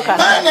mo so ka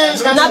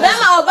na be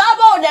ma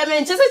obaba o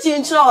dem nchese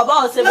chinchira oba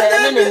o se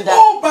be ne nda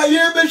o ba ye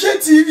be hwe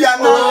TV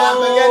ana ya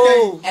be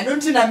gede eno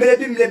nti na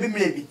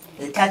mlebi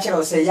e ka kire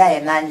o se ya ye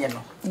na anye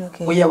no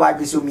okay wo ye wa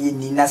bi so me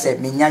ni na se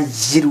me nya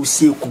yiru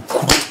se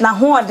kukuru na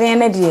ho oden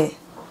ne de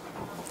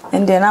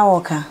ende na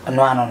woka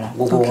no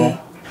gogo okay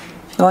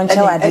won che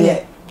wa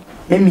de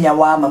me mia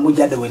wa ma mo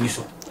jada wani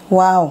so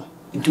wow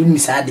ntu ni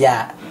sa de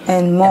a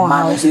and more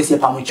ma no se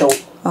pa mo chew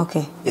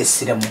okay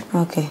yesire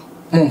mu okay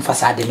mo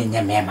mfa de me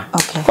nya mema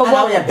okay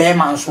ana wo ye be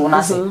man so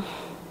na se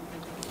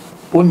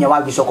wonya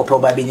wa bi so ko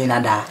proba be ni na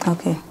da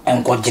okay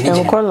enko jine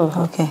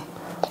okay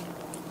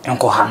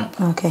enko han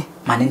okay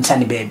man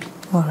ntane baby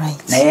all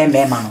right na ye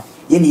mema no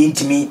ye ni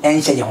ntimi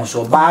enhye je ho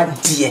so ba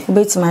die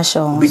betima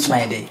show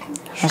betima de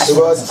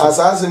because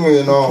asase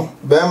me no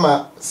be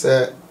ma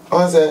se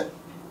on se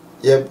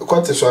ye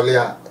kwete sole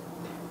a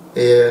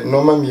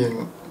normal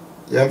mienu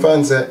ye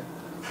fan se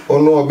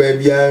ono oba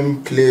bia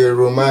play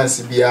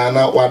romance bia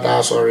na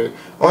wada sorry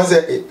on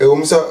se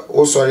se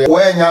o sorry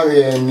we nya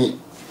we ni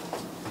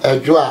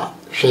adwo a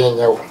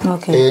hwenye wo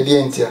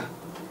die ntia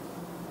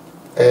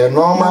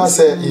normal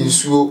se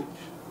isuo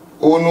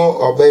ono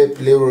oba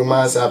play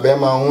romance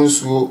abema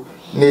hunsuo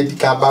na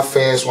dikaba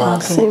first one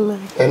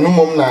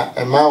enumom na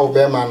ema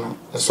obema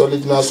no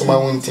solid na so ma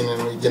wontin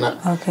no gina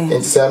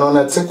enti se no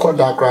na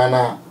tekoda kra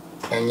na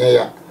enye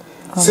ya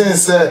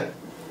since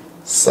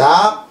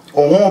sa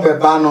ohun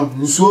beba no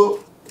nsuo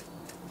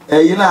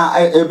eyina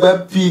ebe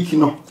peak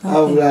no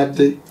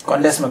awrade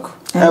Condesmako.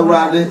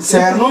 Everybody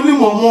say no ni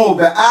momo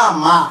be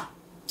ama.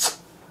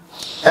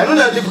 Eno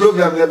na di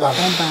problem le ba.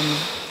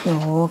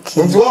 Oh,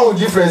 okay. It's one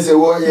difference e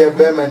wo ye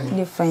be mani.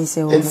 Difference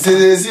e wo. It's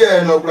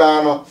say no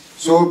kra no.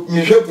 So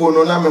mi hwepo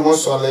no na me ho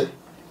sole.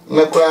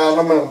 Me kra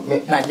no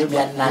me Na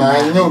nyebia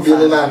na nyo bi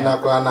na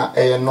kra na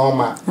e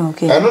normal.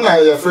 Okay. Eno na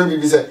ye frɛ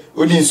bibi say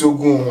odi nso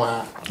gun ho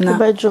a. Na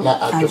ajo.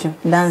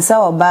 Dansa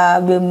oba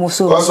be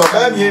muso. Because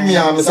oba mi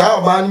am sa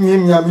oba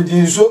mi am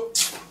di nso.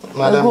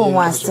 Madam. Go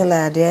one still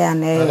there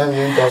and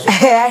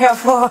I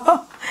for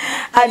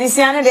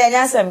adisiane de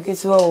anyasem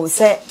ketuo o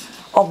say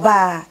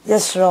oba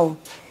just row.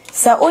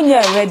 Say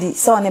onya ready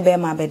say one be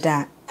ma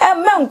beda. E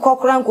me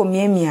nkokora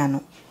nkomiamia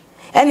no.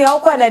 Ene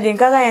okwa na de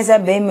nkaga yen say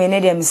be me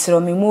ne de misro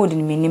me mood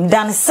ni minim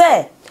dan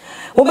say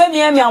wo be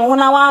miamia ho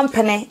na wa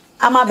mpene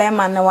ama be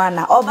ma ne wa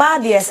na oba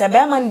de say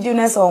be ma ndi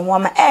na say ho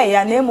ma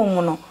ya na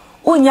emumu no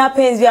unya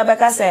penzi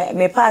abeka say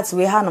me part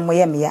we ha no mo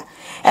ye me ya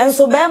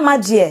enso be ma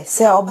de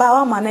say oba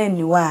wa ma na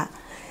aniwa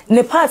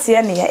ne part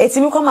ye ne ya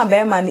etimi koma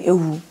be ma ne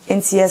ewu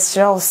enti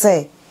yesrew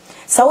say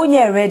sa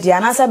unya ready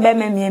anasa be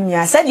ma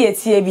miamia say de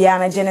etie bia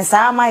na je ne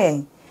sa ama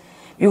yen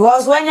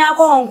because when ya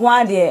ko honko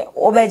ade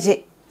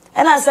obeje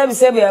ena sabi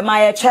be ma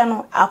ye twe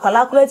no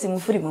akwalakulati mu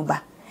firi mu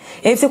ba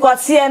enti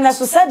kwatie na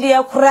so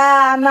sade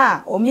kura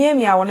na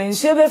omiamia wona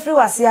nsuo be firi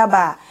wase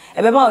aba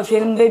ebe ma otwe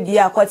no be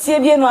bia kwatie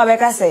bie no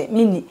abeka say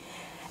mini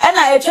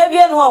ena etwe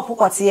bie no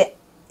opokotie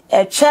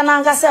etwe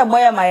na nka say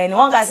boye ma ye ni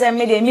won ka say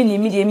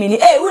mini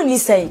woni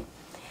say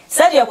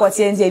sade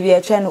kwatie ntie bia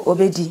etwe no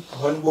obedi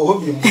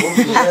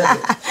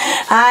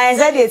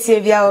sade tie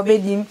bia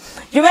obedi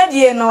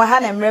dwumadie no ha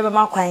na mrebe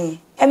makwan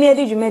emi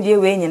edi dwumadie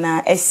we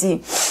nyina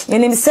asi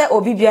menim se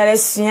obi biara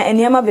sua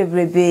eniema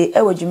bebrebe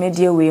e wo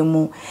dwumadie we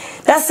mu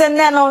dase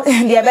ne no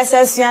de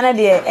besa sua na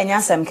de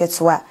enyasam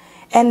ketoa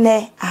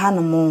enne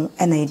ahanomu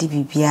ena edi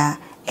bibia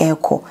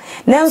eko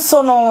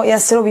nenso no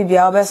yesero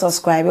bibia obe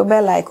subscribe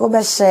obe like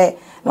obe share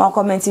no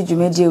comment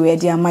dwumadie we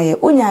di amaye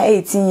unya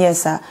 18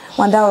 years a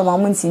wanda wa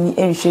mamuntimi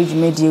enhwe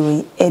dwumadie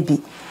we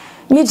ebi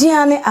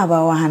midiane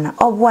abawa hana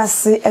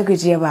oboase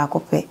agudie ba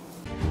akope